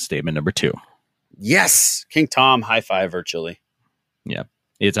is statement number 2. Yes, King Tom, high five virtually. Yeah,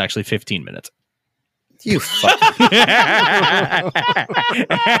 it's actually 15 minutes. You fucking.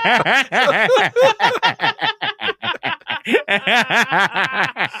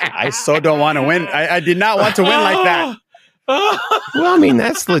 I so don't want to win. I did not want to win like that. Well, I mean,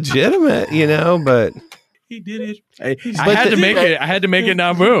 that's legitimate, but he did it. I had to make it. I had to make it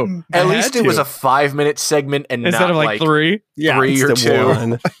Naboo. At least it was a 5-minute segment and instead not of like 3. 3 or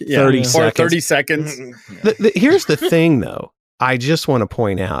 2. 30 seconds. Or 30 seconds. Here's the thing, though. I just want to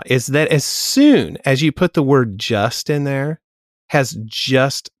point out is that as soon as you put the word just in there, has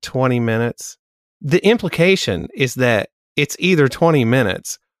just 20 minutes, the implication is that it's either 20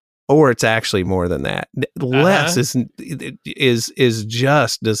 minutes or it's actually more than that. Less is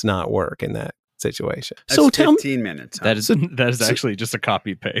just does not work in that situation. That's so tell 15 minutes. That is actually just a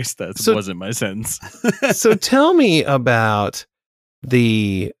copy paste. That wasn't my sentence. So tell me about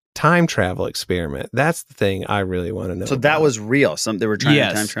the time travel experiment. That's the thing I really want to know. So that was real. They were trying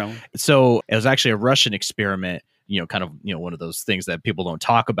to time travel. So it was actually a Russian experiment. One of those things that people don't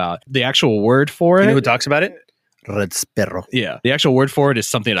talk about. The actual word for it. You know who talks about it? Red Sparrow. Yeah, the actual word for it is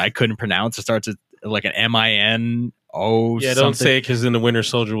something that I couldn't pronounce. It starts with like an MINO. Yeah, don't say it because then the Winter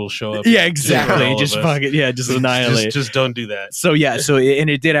Soldier will show up. Yeah, exactly. Just fuck it. Yeah, just annihilate. Just don't do that. So yeah, and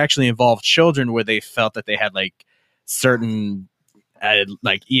it did actually involve children where they felt that they had like certain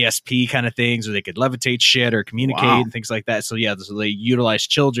like ESP kind of things, or they could levitate shit or communicate and things like that. So yeah, so they utilized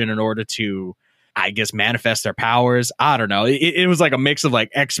children in order to, I guess, manifest their powers. I don't know. It was like a mix of like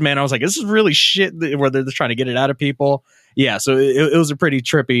X-Men. I was like, this is really shit where they're just trying to get it out of people. Yeah, so it was a pretty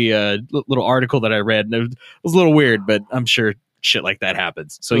trippy little article that I read. And it was a little weird, but I'm sure shit like that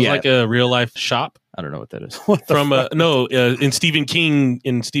happens. So it's yeah, like a real life shop. I don't know what that is. In Stephen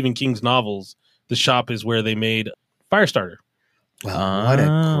King's novels, the shop is where they made Firestarter. Well, what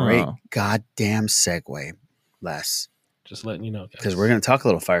a great goddamn segue, Les. Just letting you know, because we're going to talk a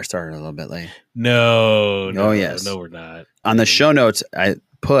little Firestarter a little bit later. No, yes, no, we're not. On the show notes, I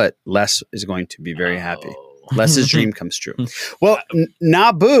put Les is going to be very happy. Les's dream comes true. Well,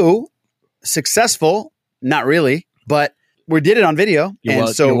 Naboo, successful, not really, but We did it on video.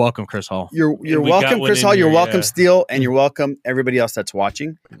 You're welcome, Chris Hall. You're welcome, Chris Hall. You're welcome, Steele, and you're welcome, everybody else that's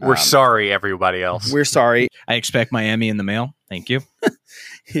watching. We're sorry, everybody else. We're sorry. I expect my Emmy in the mail. Thank you.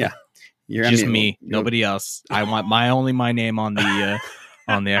 Yeah, just me, nobody else. I want my name on the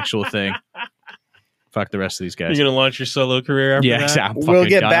actual thing. Fuck the rest of these guys. You're gonna launch your solo career after that? Exactly. We'll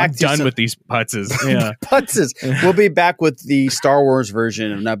get done. back I'm to done with these putzes. Yeah, putzes. We'll be back with the Star Wars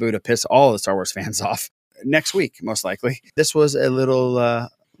version of Naboo to piss all the Star Wars fans off next week, most likely. This was a little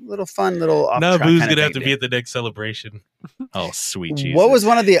fun little. Naboo's gonna have to be at the next celebration. Oh, sweet Jesus! What was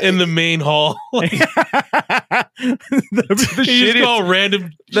one of the in the main hall? the shittiest, call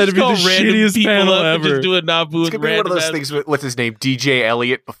random. That'd be the shittiest people panel up ever. And just do a Naboo. It's gonna be one of those things with what's his name, DJ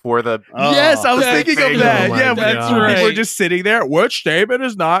Elliott, before the. Yes, I was thinking of that. Oh Yeah, my that's God. right. We're just sitting there. Which statement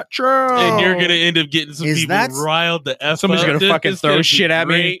is not true? And you're gonna end up getting some people riled the f. Somebody's up. gonna fucking It's throw gonna shit be at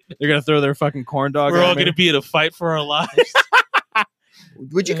me. great. They're gonna throw their fucking corn dog. We're at all me. gonna be in a fight for our lives.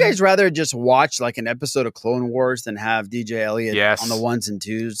 Would you guys rather just watch like an episode of Clone Wars than have DJ Elliott on the 1s and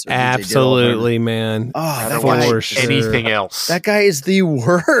 2s? or DJ Absolutely, man. Oh, I that don't guy, watch anything else. that guy is the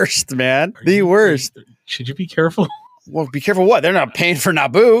worst, man. The worst. Should you be careful? Well, be careful what? They're not paying for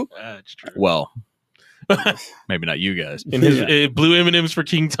Naboo. That's true. Well, maybe not you guys. And his blue M&Ms for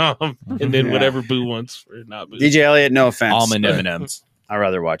King Tom, and then whatever Boo wants for Naboo. DJ Elliott, no offense. Almond but M&Ms. I'd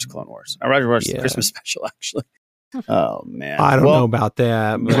rather watch Clone Wars. I'd rather watch the Christmas special, actually. Oh, man. I don't know about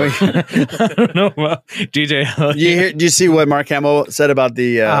that. I don't know about DJ Elliott. Do you see what Mark Hamill said about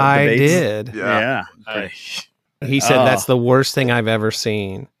the I debates? did. Yeah. He said that's the worst thing I've ever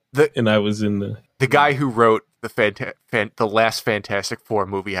seen. And I was in the guy who wrote the last Fantastic Four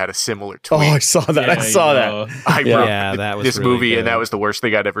movie had a similar tweet. Oh, I saw that. I saw that. I Yeah. wrote Yeah, that was this really movie, good. and that was the worst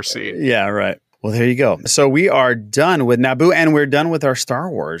thing I'd ever seen. Yeah, right. Well, there you go. So we are done with Naboo, and we're done with our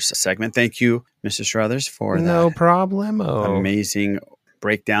Star Wars segment. Thank you, Mr. Struthers, for No problemo. amazing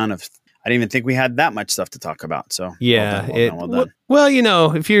breakdown of. I didn't even think we had that much stuff to talk about. So Yeah, well done. well, you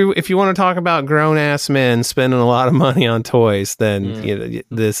know, if you want to talk about grown ass men spending a lot of money on toys, then you know,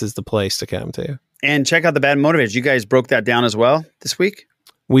 this is the place to come to. And check out the Bad Motivators. You guys broke that down as well this week.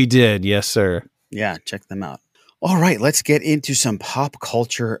 We did, yes, sir. Yeah, check them out. All right, let's get into some pop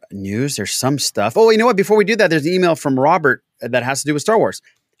culture news. There's some stuff. Oh, you know what? Before we do that, there's an email from Robert that has to do with Star Wars.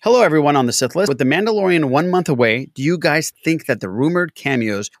 Hello, everyone on the Sith list. With The Mandalorian 1 month away, do you guys think that the rumored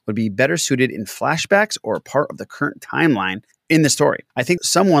cameos would be better suited in flashbacks or a part of the current timeline in the story? I think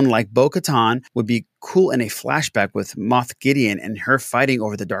someone like Bo-Katan would be cool in a flashback with Moff Gideon and her fighting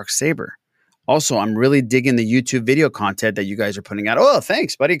over the Darksaber. Also, I'm really digging the YouTube video content that you guys are putting out. Oh,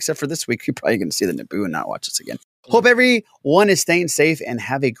 thanks, buddy. Except for this week, you're probably going to see the Naboo and not watch this again. Hope everyone is staying safe and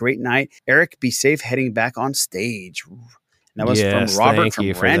have a great night. Eric, be safe heading back on stage. That was Yes, from Robert thank from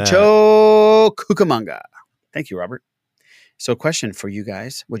you for Rancho Cucamonga. Thank you, Robert. So question for you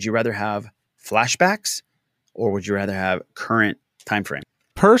guys. Would you rather have flashbacks or would you rather have current time frame?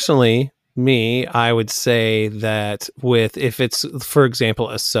 Personally, I would say that if it's, for example,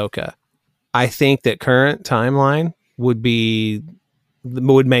 Ahsoka, I think that current timeline would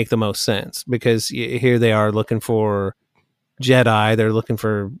make the most sense because here they are looking for Jedi.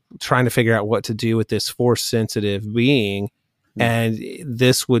 They're trying to figure out what to do with this force sensitive being. And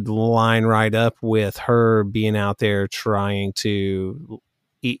this would line right up with her being out there trying to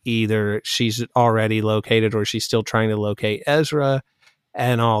either she's already located or she's still trying to locate Ezra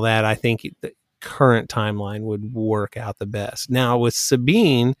and all that. I think the current timeline would work out the best. Now with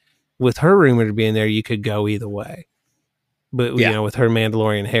Sabine, with her rumor being there, you could go either way. But you know, with her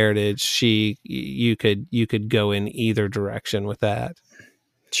Mandalorian heritage, you could go in either direction with that.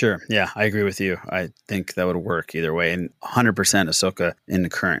 Sure. Yeah, I agree with you. I think that would work either way. And 100% Ahsoka in the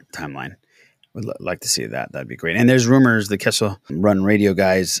current timeline. Would like to see that. That'd be great. And there's rumors, the Kessel Run Radio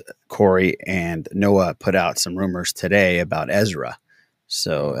guys, Corey and Noah, put out some rumors today about Ezra.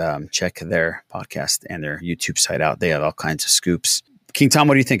 So check their podcast and their YouTube site out. They have all kinds of scoops. King Tom,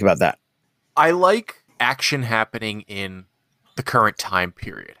 what do you think about that? I like action happening in the current time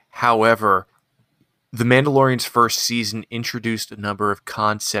period. However, The Mandalorian's first season introduced a number of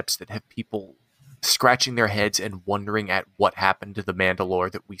concepts that have people scratching their heads and wondering at what happened to the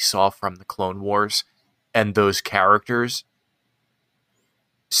Mandalore that we saw from the Clone Wars and those characters.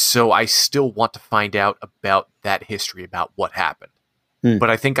 So I still want to find out about that history, about what happened. But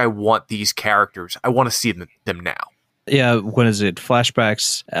I think I want these characters, I want to see them now. Yeah, what is it?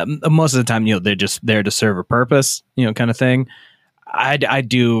 Flashbacks. Most of the time, they're just there to serve a purpose, kind of thing. I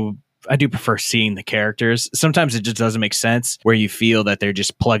do prefer seeing the characters. Sometimes it just doesn't make sense where you feel that they're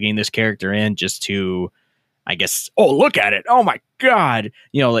just plugging this character in just to, I guess, oh, look at it. Oh my God.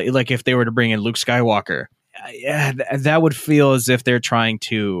 Like if they were to bring in Luke Skywalker, yeah, that would feel as if they're trying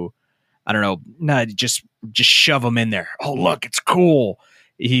to, I don't know, not just shove him in there. Oh, look, it's cool.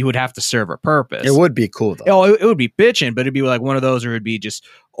 He would have to serve a purpose. It would be cool though. Oh, it would be bitching, but it'd be like one of those, or it'd be just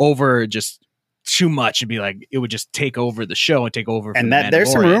too much, and be like it would just take over the show and take over. And that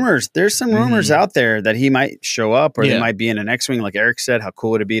there's some rumors. There's some rumors out there that he might show up, or they might be in an X-wing, like Eric said. How cool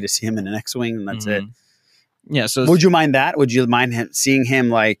would it be to see him in an X-wing? And that's it. Yeah. So would you mind that? Would you mind seeing him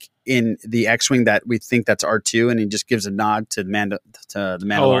like in the X-wing that we think that's R2, and he just gives a nod to the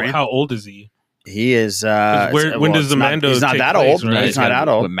Mandalorian? How old is he? He is. When does the Mando? He's not take that place, old. right? He's not that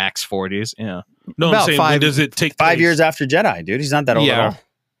old. With max 40s. Yeah. No, About I'm saying, when does it take 5 place? years after Jedi, dude? He's not that old at all.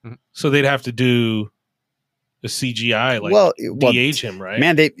 So they'd have to do the CGI, like de-age him, right?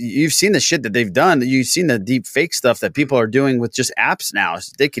 Man, you've seen the shit that they've done. You've seen the deep fake stuff that people are doing with just apps now.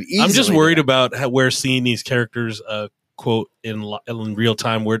 They could easily. I'm just worried about how we're seeing these characters quote in real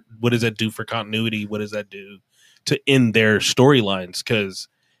time. What does that do for continuity? What does that do to end their storylines? Because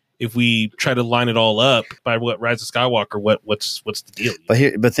if we try to line it all up by what Rise of Skywalker, what's the deal?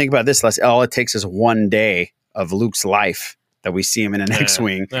 But think about this, Les. All it takes is one day of Luke's life that we see him in an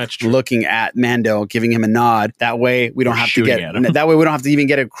X-wing, looking at Mando, giving him a nod. That way we don't have to get. That way we don't have to even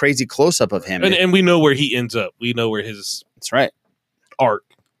get a crazy close up of him. And we know where he ends up. We know where his arc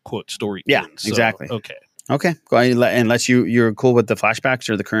quote story. ends. So, exactly. Okay. Go ahead, unless you're cool with the flashbacks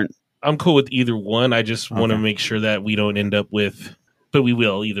or the current. I'm cool with either one. I just want to make sure that we don't end up with. But we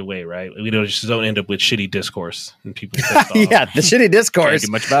will either way, right? We don't end up with shitty discourse and people. Yeah, the shitty discourse. Can't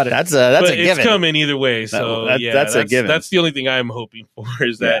do much about it. That's a given. It's coming either way. So that's a given. That's the only thing I'm hoping for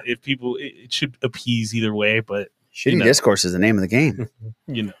is that if people, it should appease either way. But shitty discourse is the name of the game.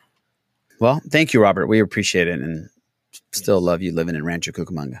 Well, thank you, Robert. We appreciate it, and still love you living in Rancho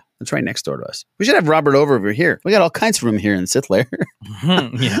Cucamonga. That's right next door to us. We should have Robert over here. We got all kinds of room here in Sith Lair.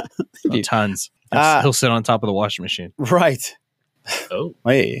 Yeah, tons. He'll sit on top of the washing machine. Right. Oh,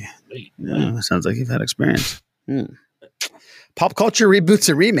 hey. Yeah, sounds like you've had experience. Pop culture reboots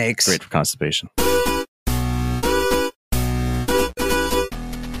and remakes. Great for constipation.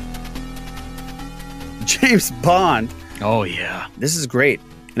 James Bond. Oh, yeah. This is great.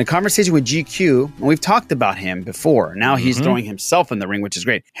 In a conversation with GQ, and we've talked about him before. Now he's throwing himself in the ring, which is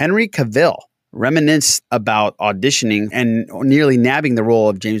great. Henry Cavill reminisced about auditioning and nearly nabbing the role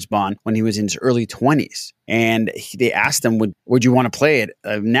of James Bond when he was in his early 20s. And they asked him, would you want to play it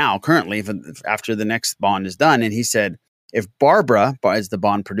now, currently, after the next Bond is done? And he said, if Barbara, as the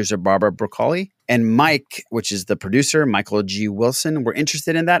Bond producer, Barbara Broccoli, and Mike, which is the producer, Michael G. Wilson, were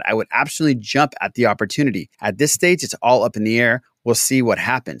interested in that, I would absolutely jump at the opportunity. At this stage, it's all up in the air. We'll see what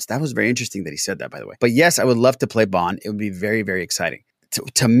happens. That was very interesting that he said that, by the way. But yes, I would love to play Bond. It would be very, very exciting.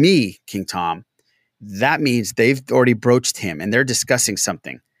 To me, King Tom, that means they've already broached him and they're discussing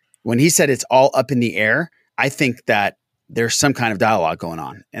something. When he said it's all up in the air, I think that there's some kind of dialogue going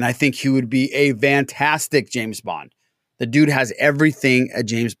on. And I think he would be a fantastic James Bond. The dude has everything a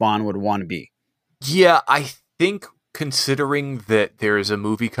James Bond would want to be. Yeah, I think considering that there is a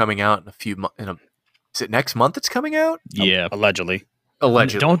movie coming out in a few months, is it next month it's coming out? Yeah. Allegedly.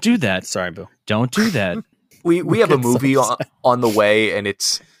 Don't do that. Sorry, Boo. Don't do that. We have a movie on the way, and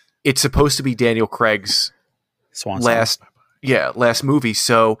it's supposed to be Daniel Craig's last movie.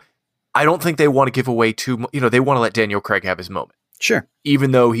 So I don't think they want to give away too much. They want to let Daniel Craig have his moment. Sure.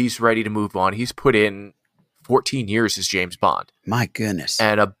 Even though he's ready to move on, he's put in 14 years as James Bond. My goodness.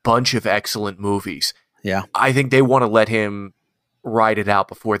 And a bunch of excellent movies. Yeah. I think they want to let him ride it out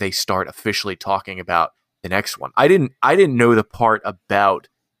before they start officially talking about the next one. I didn't know the part about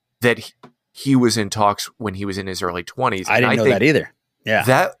that he was in talks when he was in his early 20s. I didn't know that either.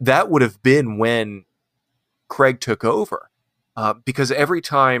 Yeah. That would have been when Craig took over. Because every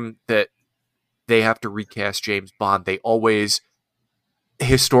time that they have to recast James Bond, they've always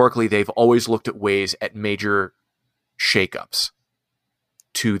looked at ways at major shakeups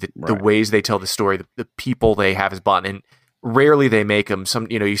to the ways they tell the story, the people they have as Bond, and rarely they make them.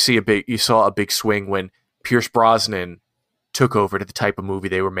 You saw a big swing when Pierce Brosnan took over to the type of movie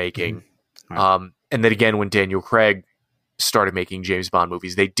they were making, and then again when Daniel Craig started making James Bond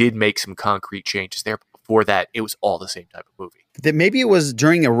movies, they did make some concrete changes there. But before that, it was all the same type of movie. That maybe it was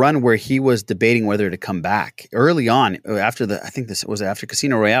during a run where he was debating whether to come back early on after after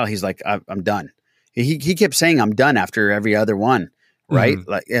Casino Royale. He's like, I'm done. He kept saying, I'm done after every other one. Right.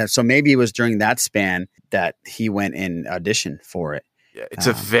 Mm-hmm. So maybe it was during that span that he went and auditioned for it. Yeah, it's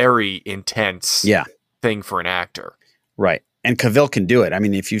a very intense thing for an actor. Right. And Cavill can do it. I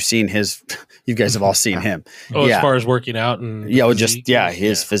mean, if you've seen his, you guys have all seen him. As far as working out and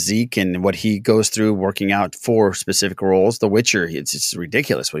his physique and what he goes through working out for specific roles. The Witcher, it's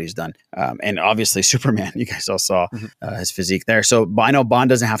ridiculous what he's done. And obviously Superman, you guys all saw his physique there. So I know Bond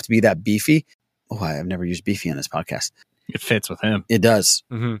doesn't have to be that beefy. Oh, I've never used beefy on this podcast. It fits with him. It does.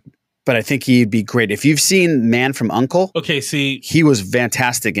 But I think he'd be great. If you've seen Man from U.N.C.L.E., okay, see, he was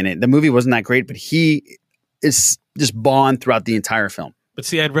fantastic in it. The movie wasn't that great, but he is just Bond throughout the entire film. But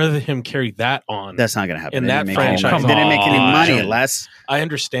see, I'd rather him carry that on. That's not going to happen. In that franchise. They didn't make any money unless. I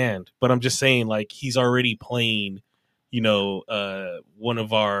understand, but I'm just saying, like, he's already playing, one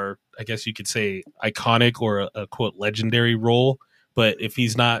of our, I guess you could say, iconic or a quote legendary role. But if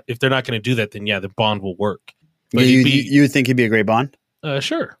they're not going to do that, then the Bond will work. But you think he'd be a great Bond?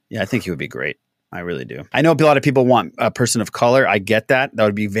 Sure. Yeah, I think he would be great. I really do. I know a lot of people want a person of color. I get that. That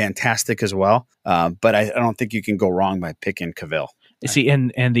would be fantastic as well. But I don't think you can go wrong by picking Cavill. See,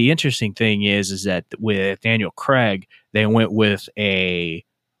 and the interesting thing is that with Daniel Craig, they went with a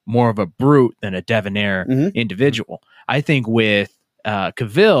more of a brute than a debonair individual. I think with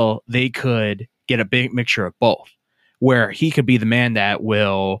Cavill, they could get a big mixture of both, where he could be the man that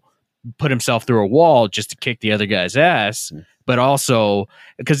will put himself through a wall just to kick the other guy's ass. But also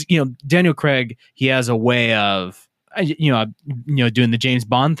because, Daniel Craig, he has a way of, doing the James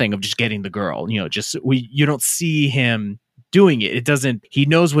Bond thing of just getting the girl, you don't see him doing it. It doesn't, he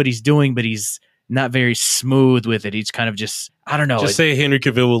knows what he's doing, but he's not very smooth with it. He's kind of just, I don't know. Just say Henry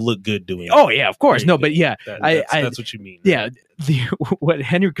Cavill will look good doing it. Oh yeah, of course. No, but yeah, that's what you mean. Right? Yeah. What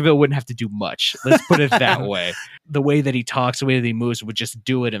Henry Cavill wouldn't have to do much. Let's put it that way. The way that he talks, the way that he moves would just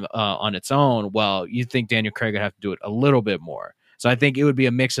do it on its own. Well, you think Daniel Craig would have to do it a little bit more. So I think it would be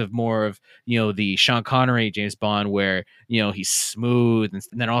a mix of more of, the Sean Connery James Bond where, he's smooth, and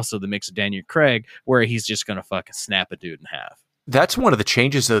then also the mix of Daniel Craig where he's just going to fucking snap a dude in half. That's one of the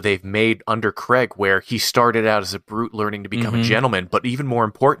changes, though, they've made under Craig, where he started out as a brute learning to become a gentleman. But even more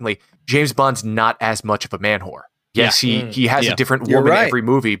importantly, James Bond's not as much of a man whore. Yes, he has a different woman every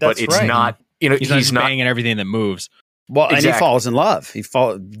movie, but it's not, he's not banging everything that moves. Well, and he falls in love. He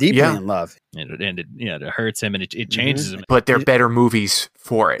falls deeply in love. And it hurts him and it changes him. But they're better movies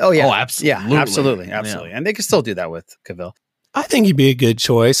for it. Oh, yeah. Absolutely. Yeah, absolutely. Yeah. And they can still do that with Cavill. I think he'd be a good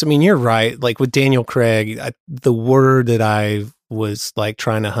choice. I mean, you're right. Like with Daniel Craig, the word that I was like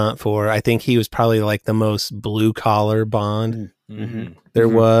trying to hunt for, I think he was probably like the most blue collar Bond there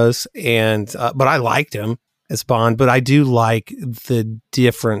was. And, but I liked him as Bond, but I do like the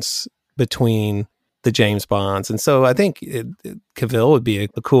difference between the James Bonds. And so I think Cavill would be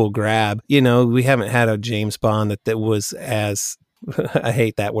a cool grab. We haven't had a James Bond that was as, I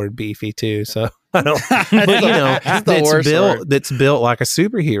hate that word beefy too. So I don't, but that's built like a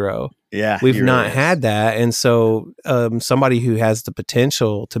superhero. Yeah. We've not had that. And so somebody who has the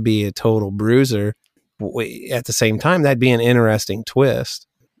potential to be a total bruiser at the same time, that'd be an interesting twist.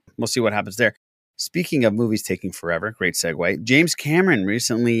 We'll see what happens there. Speaking of movies taking forever, great segue. James Cameron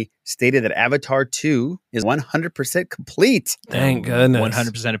recently stated that Avatar 2 is 100% complete. Thank goodness.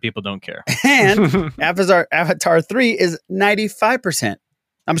 100% of people don't care. And Avatar 3 is 95%.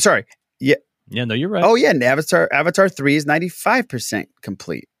 I'm sorry. Yeah. Yeah, no, you're right. Oh, yeah. And Avatar 3 is 95%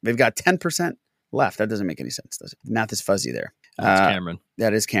 complete. They've got 10% left. That doesn't make any sense, does it? Math is fuzzy there. That's Cameron.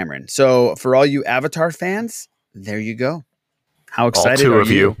 That is Cameron. So for all you Avatar fans, there you go. How excited all two are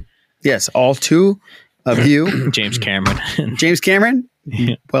of you? Yes, all two of you. James Cameron. James Cameron?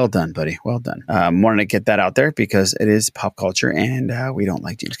 Well done, buddy. Well done. Wanted to get that out there because it is pop culture and we don't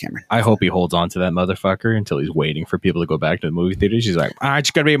like James Cameron. I hope he holds on to that motherfucker until he's waiting for people to go back to the movie theaters. He's like,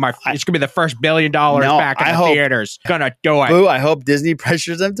 it's gonna be the first $1 billion back in the theaters. Gonna do it. Boo, I hope Disney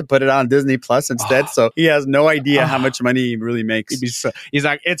pressures him to put it on Disney Plus instead. So he has no idea how much money he really makes. He's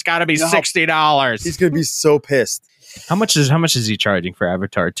like, it's gotta be $60. He's gonna be so pissed. How much is he charging for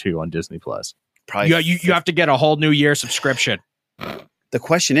Avatar 2 on Disney Plus? Probably you have to get a whole new year subscription. The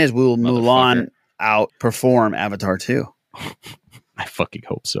question is, will Mulan outperform Avatar 2? I fucking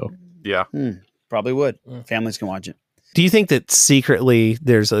hope so. Yeah. Probably would. Families can watch it. Do you think that secretly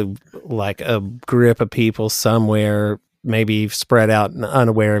there's a grip of people somewhere, maybe spread out and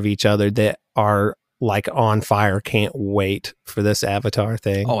unaware of each other, that are like on fire, can't wait for this Avatar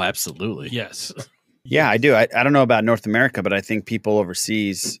thing? Oh, absolutely. Yes. Yeah, I do. I don't know about North America, but I think people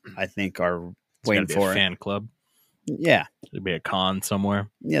overseas, are waiting for a fan club. Yeah. There'd be a con somewhere.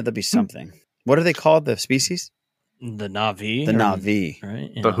 Yeah, there'd be something. What are they called? The species? The Na'vi. The Na'vi.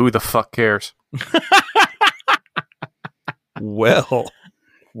 Right? But who the fuck cares? Well,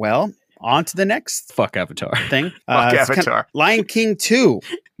 On to the next Fuck Avatar thing. Fuck it's Avatar. Lion King 2.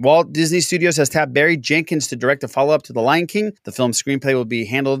 Walt Disney Studios has tapped Barry Jenkins to direct a follow-up to The Lion King. The film's screenplay will be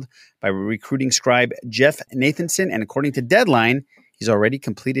handled by recruiting scribe Jeff Nathanson, and according to Deadline, he's already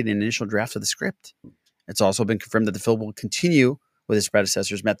completed an initial draft of the script. It's also been confirmed that the film will continue with its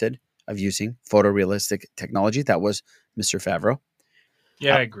predecessor's method of using photorealistic technology. That was Mr. Favreau.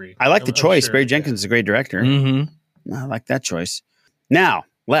 Yeah, I agree. I like the choice. sure, Barry Jenkins is a great director. Mm-hmm. I like that choice. Now,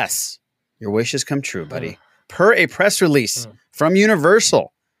 Les, your wish has come true, buddy. Per a press release from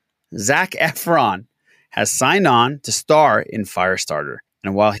Universal, Zac Efron has signed on to star in Firestarter.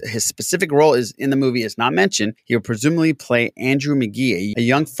 And while his specific role is in the movie is not mentioned, he will presumably play Andrew McGee, a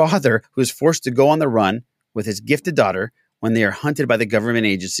young father who is forced to go on the run with his gifted daughter when they are hunted by the government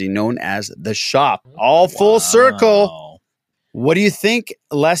agency known as The Shop. All full circle. What do you think,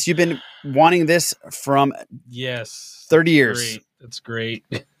 Les? You've been wanting this from 30 years. Great. That's great.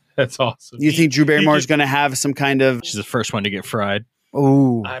 That's awesome. You think Drew Barrymore is going to have some kind of... She's the first one to get fried.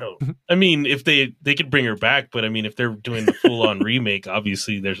 Oh, I mean, if they could bring her back, but I mean, if they're doing the full on remake,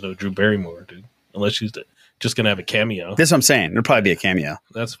 obviously there's no Drew Barrymore, dude. Unless she's just gonna have a cameo. That's what I'm saying. There'll probably be a cameo.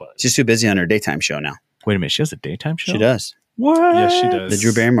 That's fine. She's too busy on her daytime show now. Wait a minute, she has a daytime show? She does. What? Yes, she does. The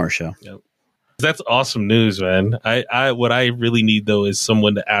Drew Barrymore show. Yep. That's awesome news, man. I what I really need though is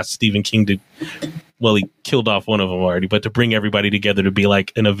someone to ask Stephen King to. Well, he killed off one of them already, but to bring everybody together to be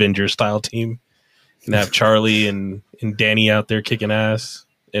like an Avengers style team, and have Charlie and Danny out there kicking ass.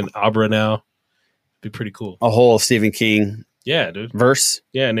 And Abra now. Be pretty cool. A whole Stephen King dude. Verse.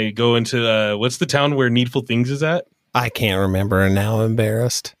 Yeah, and they go into what's the town where Needful Things is at? I can't remember and now I'm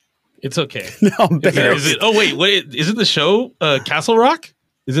embarrassed. It's okay. No, I'm embarrassed. Is it, oh wait, is it the show Castle Rock?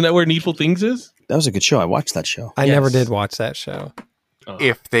 Isn't that where Needful Things is? That was a good show. I watched that show. I never did watch that show.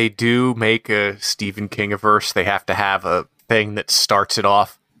 If they do make a Stephen King-averse, they have to have a thing that starts it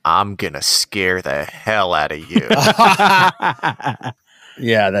off. I'm gonna scare the hell out of you.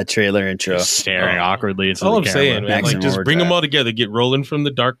 Yeah, that trailer intro. Just staring awkwardly into all the I'm camera. saying, man. Like, just bring them all together. Get Roland from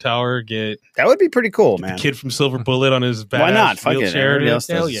the Dark Tower. That would be pretty cool, man. The kid from Silver Bullet on his back. Why not? Fuck it. Wheelchair. Everybody else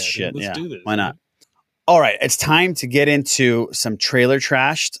Hell does yeah, shit. dude, let's Yeah. do this. Why not? All right, it's time to get into some trailer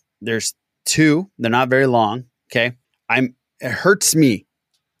trashed. There's two. They're not very long. Okay, it hurts me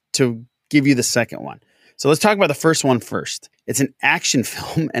to give you the second one. So let's talk about the first one first. It's an action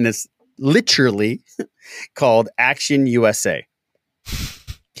film, and it's literally called Action USA.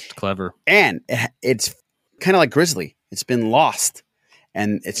 It's clever. And it's kind of like Grizzly. It's been lost.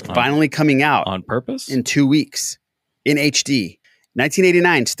 And it's finally coming out. On purpose? In 2 weeks. In HD.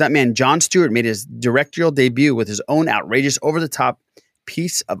 1989, stuntman Jon Stewart made his directorial debut with his own outrageous, over-the-top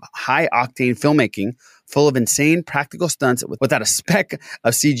piece of high-octane filmmaking full of insane practical stunts without a speck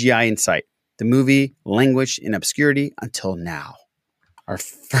of CGI in sight. The movie languished in obscurity until now. Our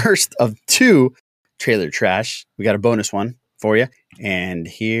first of two trailer trash. We got a bonus one for you. And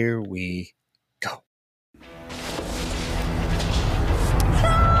here we go.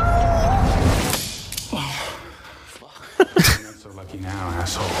 Not so lucky now,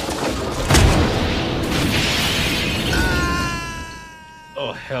 asshole.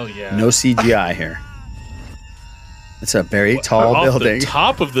 Oh, hell yeah. No CGI here. It's a very tall Off building. The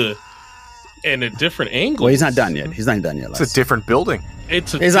top of the... And a different angle. Well, he's not done yet. He's not done yet. It's a different building.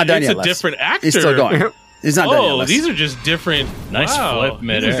 He's not done yet. It's a different actor. He's still going. He's not done yet. Oh, these are just different. Nice flip He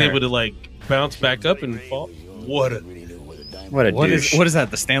midair. was able to like bounce back up and fall. What a douche. What is that?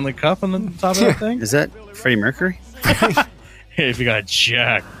 The Stanley Cup on the top of that thing? Is that Freddie Mercury? If you got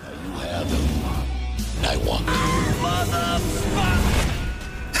Jack. I won.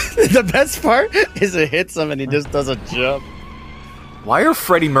 The best part is it hits him and he just does a jump. Why are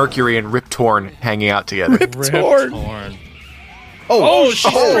Freddie Mercury and Rip Torn hanging out together? Rip Torn. Oh, she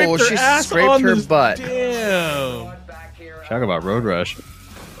scraped her butt. Damn. Talk about Road Rush.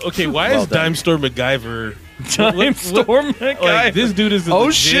 Okay, why is Dime Store MacGyver? Dime Store MacGyver. Like, this dude is.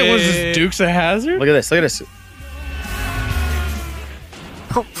 Oh shit! Was this Dukes of Hazzard? Look at this. Look at this.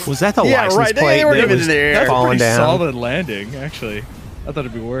 Was that the Yeah, license right. They plate weren't that even was there. That's a falling pretty down? solid landing, actually. I thought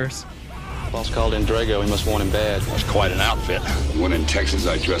it'd be worse. Boss called in Drago. He must want him bad. That's quite an outfit. When in Texas,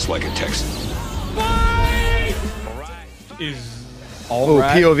 I dress like a Texan. Is Oh,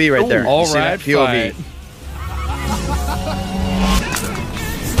 POV right there. All You see right, that? POV.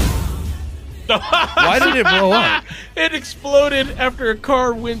 Why did it blow up? It exploded after a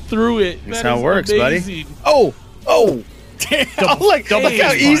car went through it. That's That how is it works, amazing. buddy. Oh, damn. Look how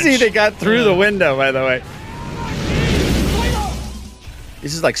fist easy punch. they got through the window, by the way.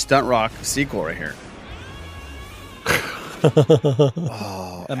 This is like Stunt Rock sequel right here.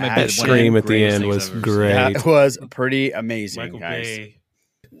 That scream at the end was great. That was pretty amazing, Michael guys. Bay.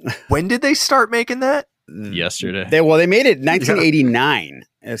 When did they start making that? Yesterday. They made it in 1989.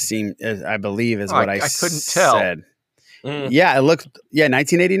 I believe is what I couldn't tell. Said. Yeah, it looked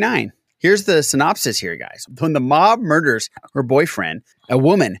 1989. Here's the synopsis here, guys. When the mob murders her boyfriend, a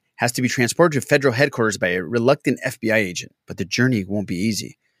woman has to be transported to federal headquarters by a reluctant FBI agent. But the journey won't be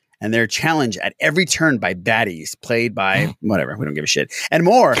easy. And they're challenged at every turn by baddies, played by whatever, we don't give a shit, and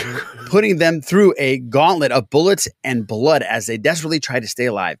more, putting them through a gauntlet of bullets and blood as they desperately try to stay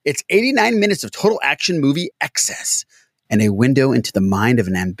alive. It's 89 minutes of total action movie excess and a window into the mind of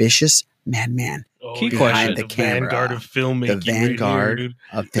an ambitious madman. Key behind question. the camera. Vanguard of filmmaking. The vanguard right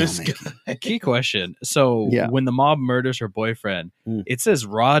here, of filmmaking. Key question. So when the mob murders her boyfriend, it says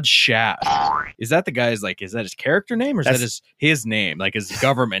Rod Shaft. Is that the guy's is that his character name or is that his name, like his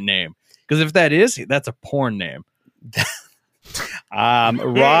government name? Because if that is, that's a porn name.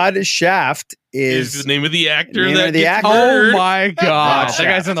 Rod Shaft is the name of the actor. Oh my god, that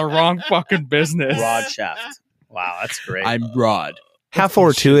guy's in the wrong fucking business. Rod Shaft. Wow, that's great. I'm Rod. How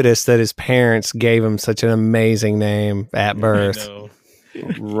fortuitous that his parents gave him such an amazing name at birth.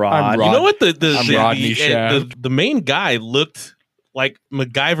 Rod. You know what? Rodney Shaft. The main guy looked like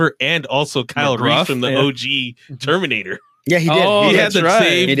MacGyver and also Kyle Reese from the OG Terminator. Yeah, he did. Oh, he had the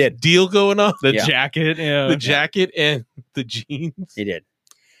same He did. deal going on. The jacket. Yeah. The jacket and the jeans. He did.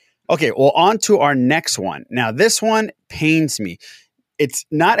 Okay, well, on to our next one. Now, this one pains me. It's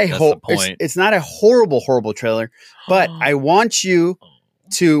not a it's not a horrible trailer, but I want you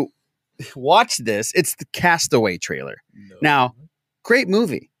to watch this. It's the Castaway trailer. Now, great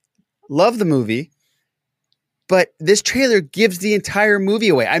movie. Love the movie. But this trailer gives the entire movie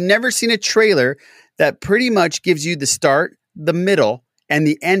away. I've never seen a trailer that pretty much gives you the start, the middle, and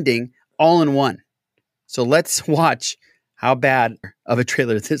the ending all in one. So let's watch how bad of a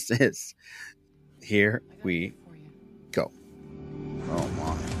trailer this is. Here we go. Oh,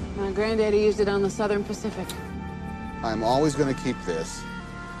 my. My granddaddy used it on the Southern Pacific. I'm always going to keep this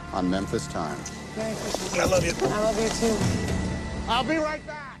on Memphis time. Merry Christmas. I love you. I love you, too. I'll be right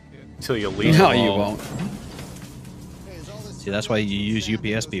back. Until you leave. No, you won't. See, that's why you use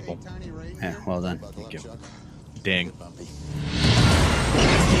UPS people. Yeah, well done. Thank you. Ding.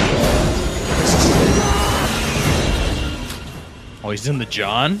 Oh, he's in the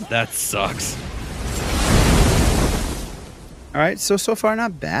John? That sucks. All right, so far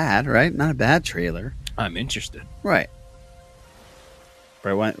not bad, right? Not a bad trailer. I'm interested. Right.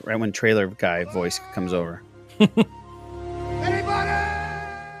 Right when trailer guy voice comes over.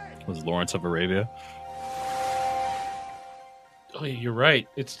 Was Lawrence of Arabia? Oh, yeah, you're right.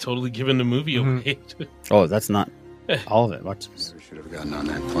 It's totally giving the movie away. Oh, that's not all of it. Watch this. Should have gotten on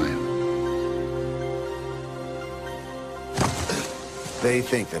that plane. They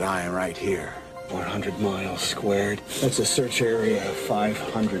think that I am right here. 100 miles squared. That's a search area of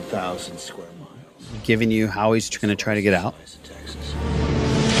 500,000 square miles. Giving you how he's going to try to get out.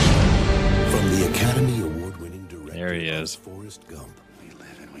 From the Academy Award-winning director. There he is. Forrest Gump. We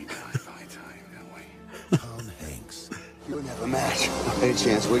live and we die by time, don't we? Tom Hanks. You wouldn't have a match. Any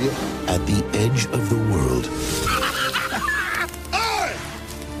chance, would you? At the edge of the world. I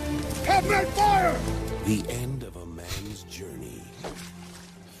have met fire! The end of a man's journey.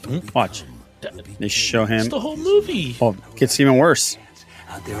 Watch. They show him. It's the whole movie. Oh, it gets even worse.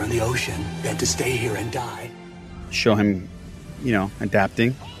 Out there in the ocean, you had to stay here and die. Show him,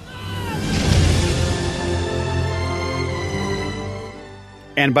 adapting.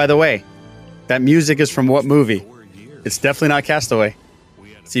 And by the way, that music is from what movie? It's definitely not Castaway.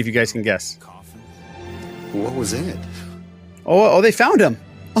 See if you guys can guess. What was in it? Oh, they found him.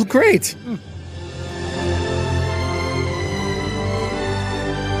 Oh, great.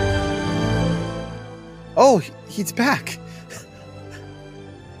 Oh, he's back.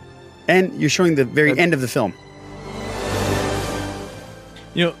 And you're showing the very end of the film.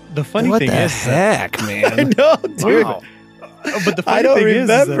 The funny what thing the is, heck, man? I know, dude. Wow. But the funny I don't thing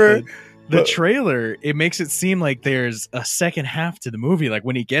remember. is that the trailer, it makes it seem like there's a second half to the movie. Like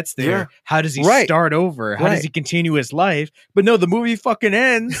when he gets there, how does he start over? How does he continue his life? But no, the movie fucking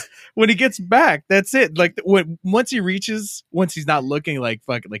ends when he gets back. That's it. Like once he's not looking like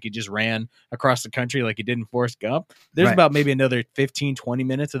he just ran across the country like he did in Forrest Gump. There's about maybe another 15, 20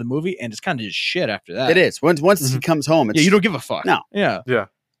 minutes of the movie, and it's kind of just shit after that. It is. Once he comes home, it's, you don't give a fuck. No. Yeah.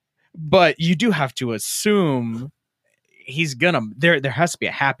 But you do have to assume he's gonna there has to be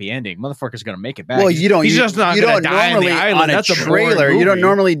a happy ending. Motherfucker's gonna make it back. Well, he's just not gonna die on the island. On a That's trailer. You don't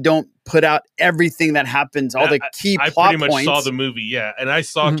normally put out everything that happens, all the key I plot pretty much points. saw the movie, and I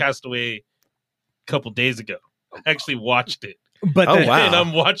saw Castaway a couple days ago. I actually watched it. But Oh, wow. And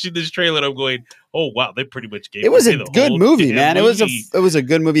I'm watching this trailer and I'm going, oh wow, they pretty much gave It was away a the good whole movie, damn man. movie. It was a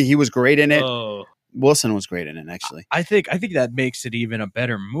good movie. He was great in it. Oh. Wilson was great in it, actually. I think that makes it even a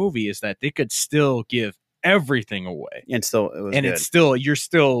better movie is that they could still give everything away. And still, it was and good. it's still you're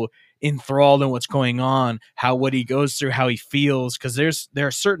still enthralled in what's going on, what he goes through, how he feels, because there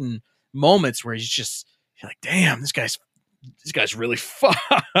are certain moments where you're like, damn, this guy's really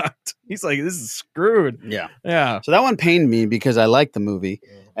fucked. He's like, this is screwed. Yeah. So that one pained me because I liked the movie.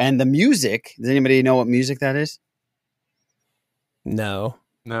 And the music, does anybody know what music that is? No.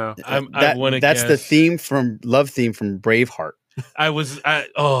 I want to That's the love theme from Braveheart.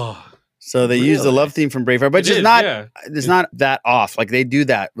 So they use the love theme from Braveheart, but it's not that off. Like they do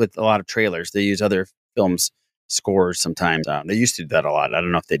that with a lot of trailers. They use other films scores sometimes. They used to do that a lot. I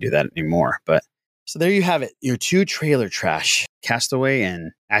don't know if they do that anymore, but so there you have it. Your two trailer trash, Castaway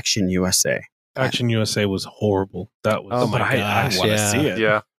and Action USA. Action USA was horrible. That was, but I want to see it.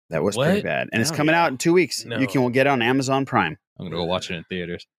 Yeah. That was pretty bad. And it's coming out in 2 weeks. No. You can get it on Amazon Prime. I'm going to go watch it in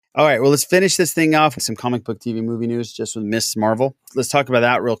theaters. All right, well, let's finish this thing off with some comic book TV movie news just with Miss Marvel. Let's talk about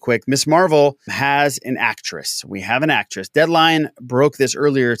that real quick. Miss Marvel has an actress. We have an actress. Deadline broke this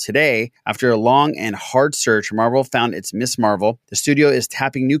earlier today. After a long and hard search, Marvel found its Miss Marvel. The studio is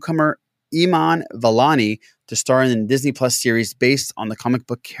tapping newcomer Iman Vellani to star in the Disney Plus series based on the comic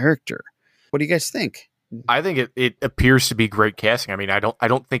book character. What do you guys think? I think it appears to be great casting. I mean, I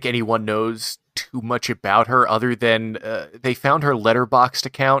don't think anyone knows too much about her other than they found her Letterboxd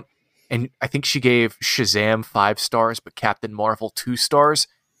account, and I think she gave Shazam 5 stars, but Captain Marvel 2 stars.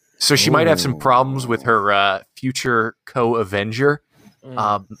 So she might have some problems with her future co-Avenger,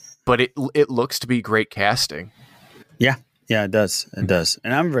 but it looks to be great casting. Yeah, it does. It does.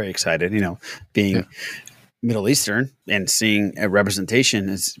 And I'm very excited, being Middle Eastern and seeing a representation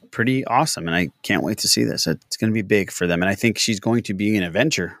is pretty awesome. And I can't wait to see this. It's going to be big for them. And I think she's going to be an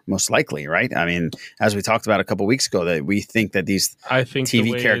Avenger, most likely, right? I mean, as we talked about a couple weeks ago, that we think that these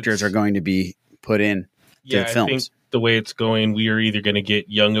TV characters are going to be put in to the films. I think the way it's going, we are either going to get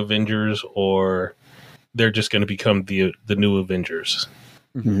young Avengers or they're just going to become the new Avengers.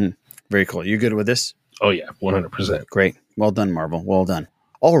 Mm-hmm. Very cool. You good with this? Oh, yeah, 100%. Great. Well done, Marvel. Well done.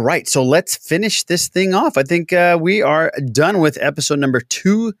 All right, so let's finish this thing off. I think we are done with episode number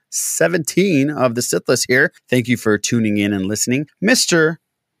 217 of the Sith List here. Thank you for tuning in and listening. Mr.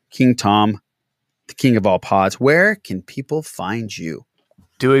 King Tom, the king of all pods, where can people find you?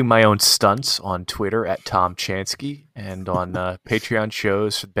 Doing my own stunts on Twitter at Tom Chansky and on Patreon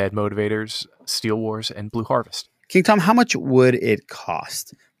shows for Bad Motivators, Steel Wars, and Blue Harvest. King Tom, how much would it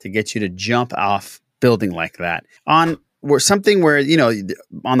cost to get you to jump off building like that on something where,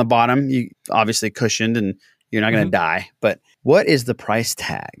 on the bottom, you obviously cushioned and you're not going to die, but what is the price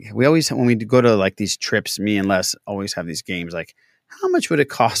tag? We always, when we go to like these trips, me and Les always have these games like, how much would it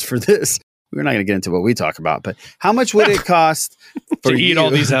cost for this? We're not going to get into what we talk about, but how much would it cost to eat all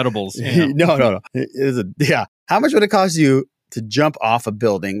these edibles? No. How much would it cost you to jump off a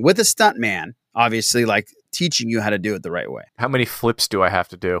building with a stunt man? Obviously, like teaching you how to do it the right way. How many flips do I have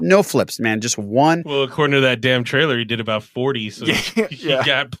to do? No flips, man. Just one. Well, according to that damn trailer, he did about 40, so he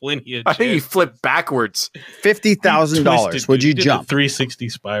got plenty of I think he flipped backwards. $50,000. Would you jump? 360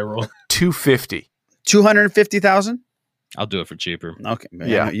 spiral. 250. 250,000? I'll do it for cheaper. Okay.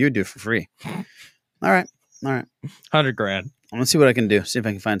 Yeah. You do it for free. All right. $100,000. Let's see what I can do. See if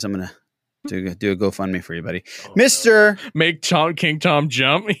I can find someone to do a GoFundMe for you, buddy. Mr. Make King Tom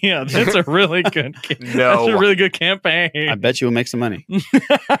jump. Yeah, that's a really good. No, that's a really good campaign. I bet you will make some money.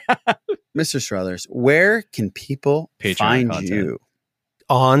 Mr. Struthers, where can people find you?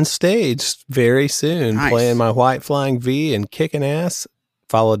 On stage very soon, playing my White Flying V and kicking ass,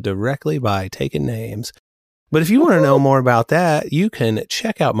 followed directly by taking names. But if you want to know more about that, you can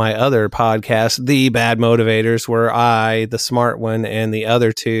check out my other podcast, The Bad Motivators, where I, the smart one, and the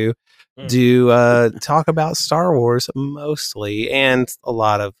other two do talk about Star Wars mostly, and a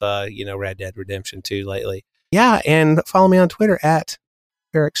lot of Red Dead Redemption 2 lately. Yeah, and follow me on Twitter at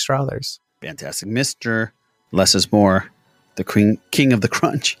Eric Struthers. Fantastic. Mr. Less is More, the king of the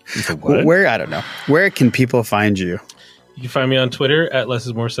crunch. Where, I don't know. Where can people find you? You can find me on Twitter at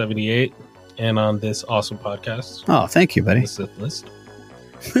LessIsMore78 and on this awesome podcast. Oh, thank you, buddy. The Sith List.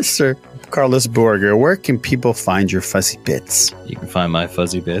 Mr. Carlos Borger, where can people find your fuzzy bits? You can find my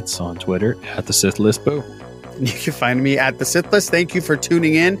fuzzy bits on Twitter at the Sith List Boo. You can find me at the Sith List. Thank you for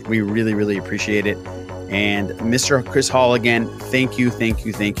tuning in. We really, really appreciate it. And Mr. Chris Hall, again, thank you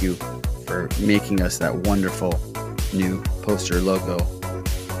for making us that wonderful new poster logo,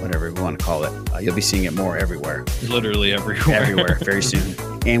 whatever we want to call it. You'll be seeing it more everywhere. Literally everywhere. Everywhere, very soon.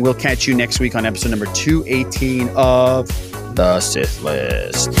 And we'll catch you next week on episode number 218 of the Sith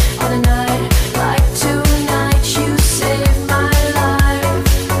list. On a night like tonight, you saved my life.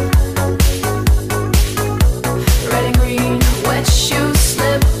 Red and green, wet shoes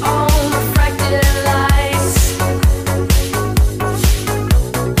slip on refracted lights.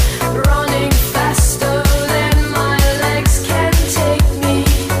 Running faster than my legs can take me.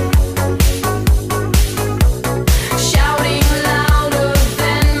 Shouting louder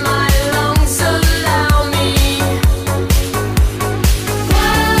than my lungs allow me.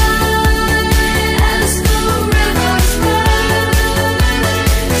 As the rivers run,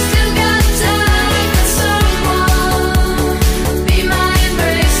 still got time for someone. Be my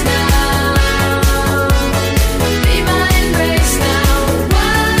embrace now. Be my embrace now.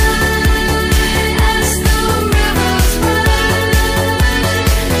 As the rivers run,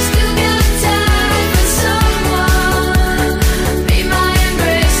 still got time for someone. Be my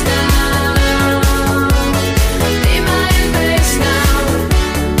embrace now. Be my embrace now.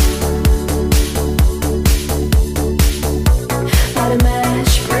 Light a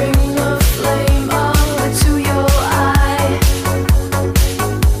match, bring a flame over to your eye.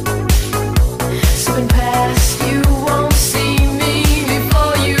 Slipping past, you won't see me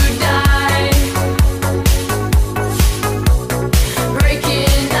before you die.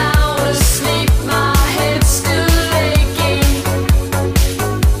 Breaking out of sleep, my head's still aching.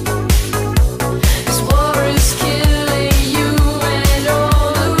 This war is killing you and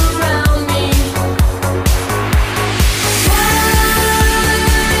all around me.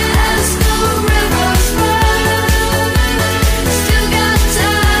 As the rivers run, still got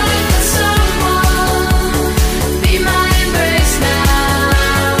time for someone. Be my embrace now.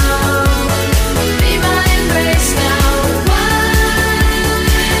 Be my embrace now.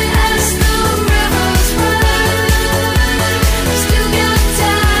 As the rivers run, still got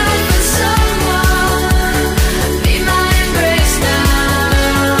time for someone. Be my embrace now.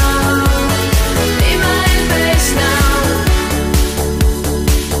 Be my embrace now.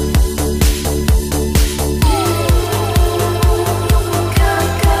 As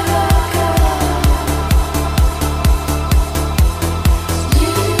the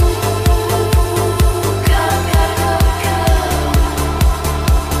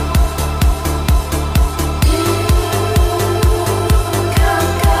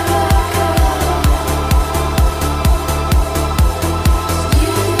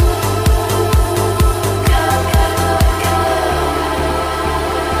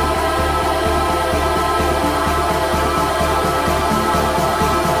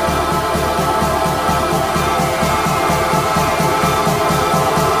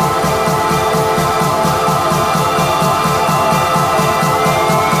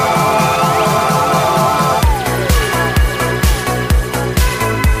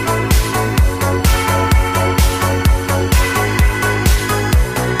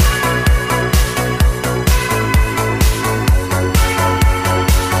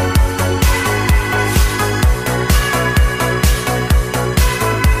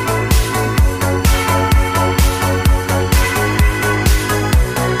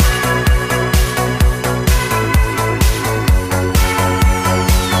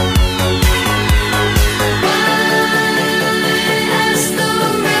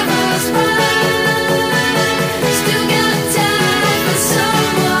rivers run, still got time for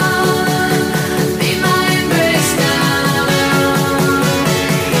someone. Be my embrace now.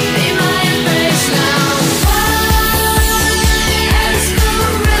 Be my embrace now. As the rivers run, still got time for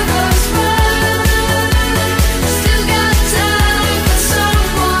someone. Be my embrace now.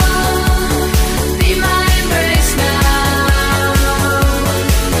 Be my embrace now.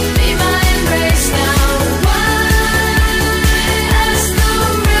 As the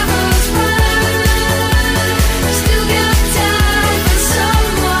rivers run, still got time for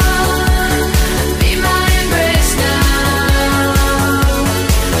someone. Be my embrace now.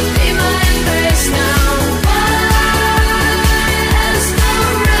 Be my embrace now. As the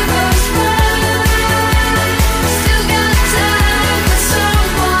rivers run, still got time for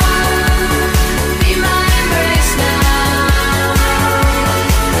someone. Be my embrace now.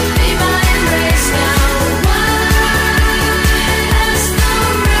 Be my embrace now. As the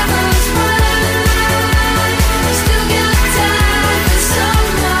rivers run, still got time for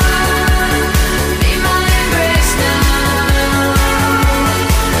someone. Be my embrace now.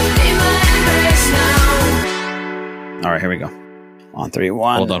 Be my embrace now. All right, here we go. On 3,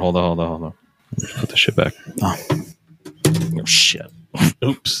 1. Hold on. Put the shit back. Oh. Oh shit.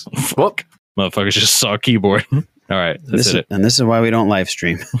 Oops. Fuck. Motherfuckers just saw a keyboard. All right. That's it. And this is why we don't live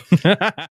stream.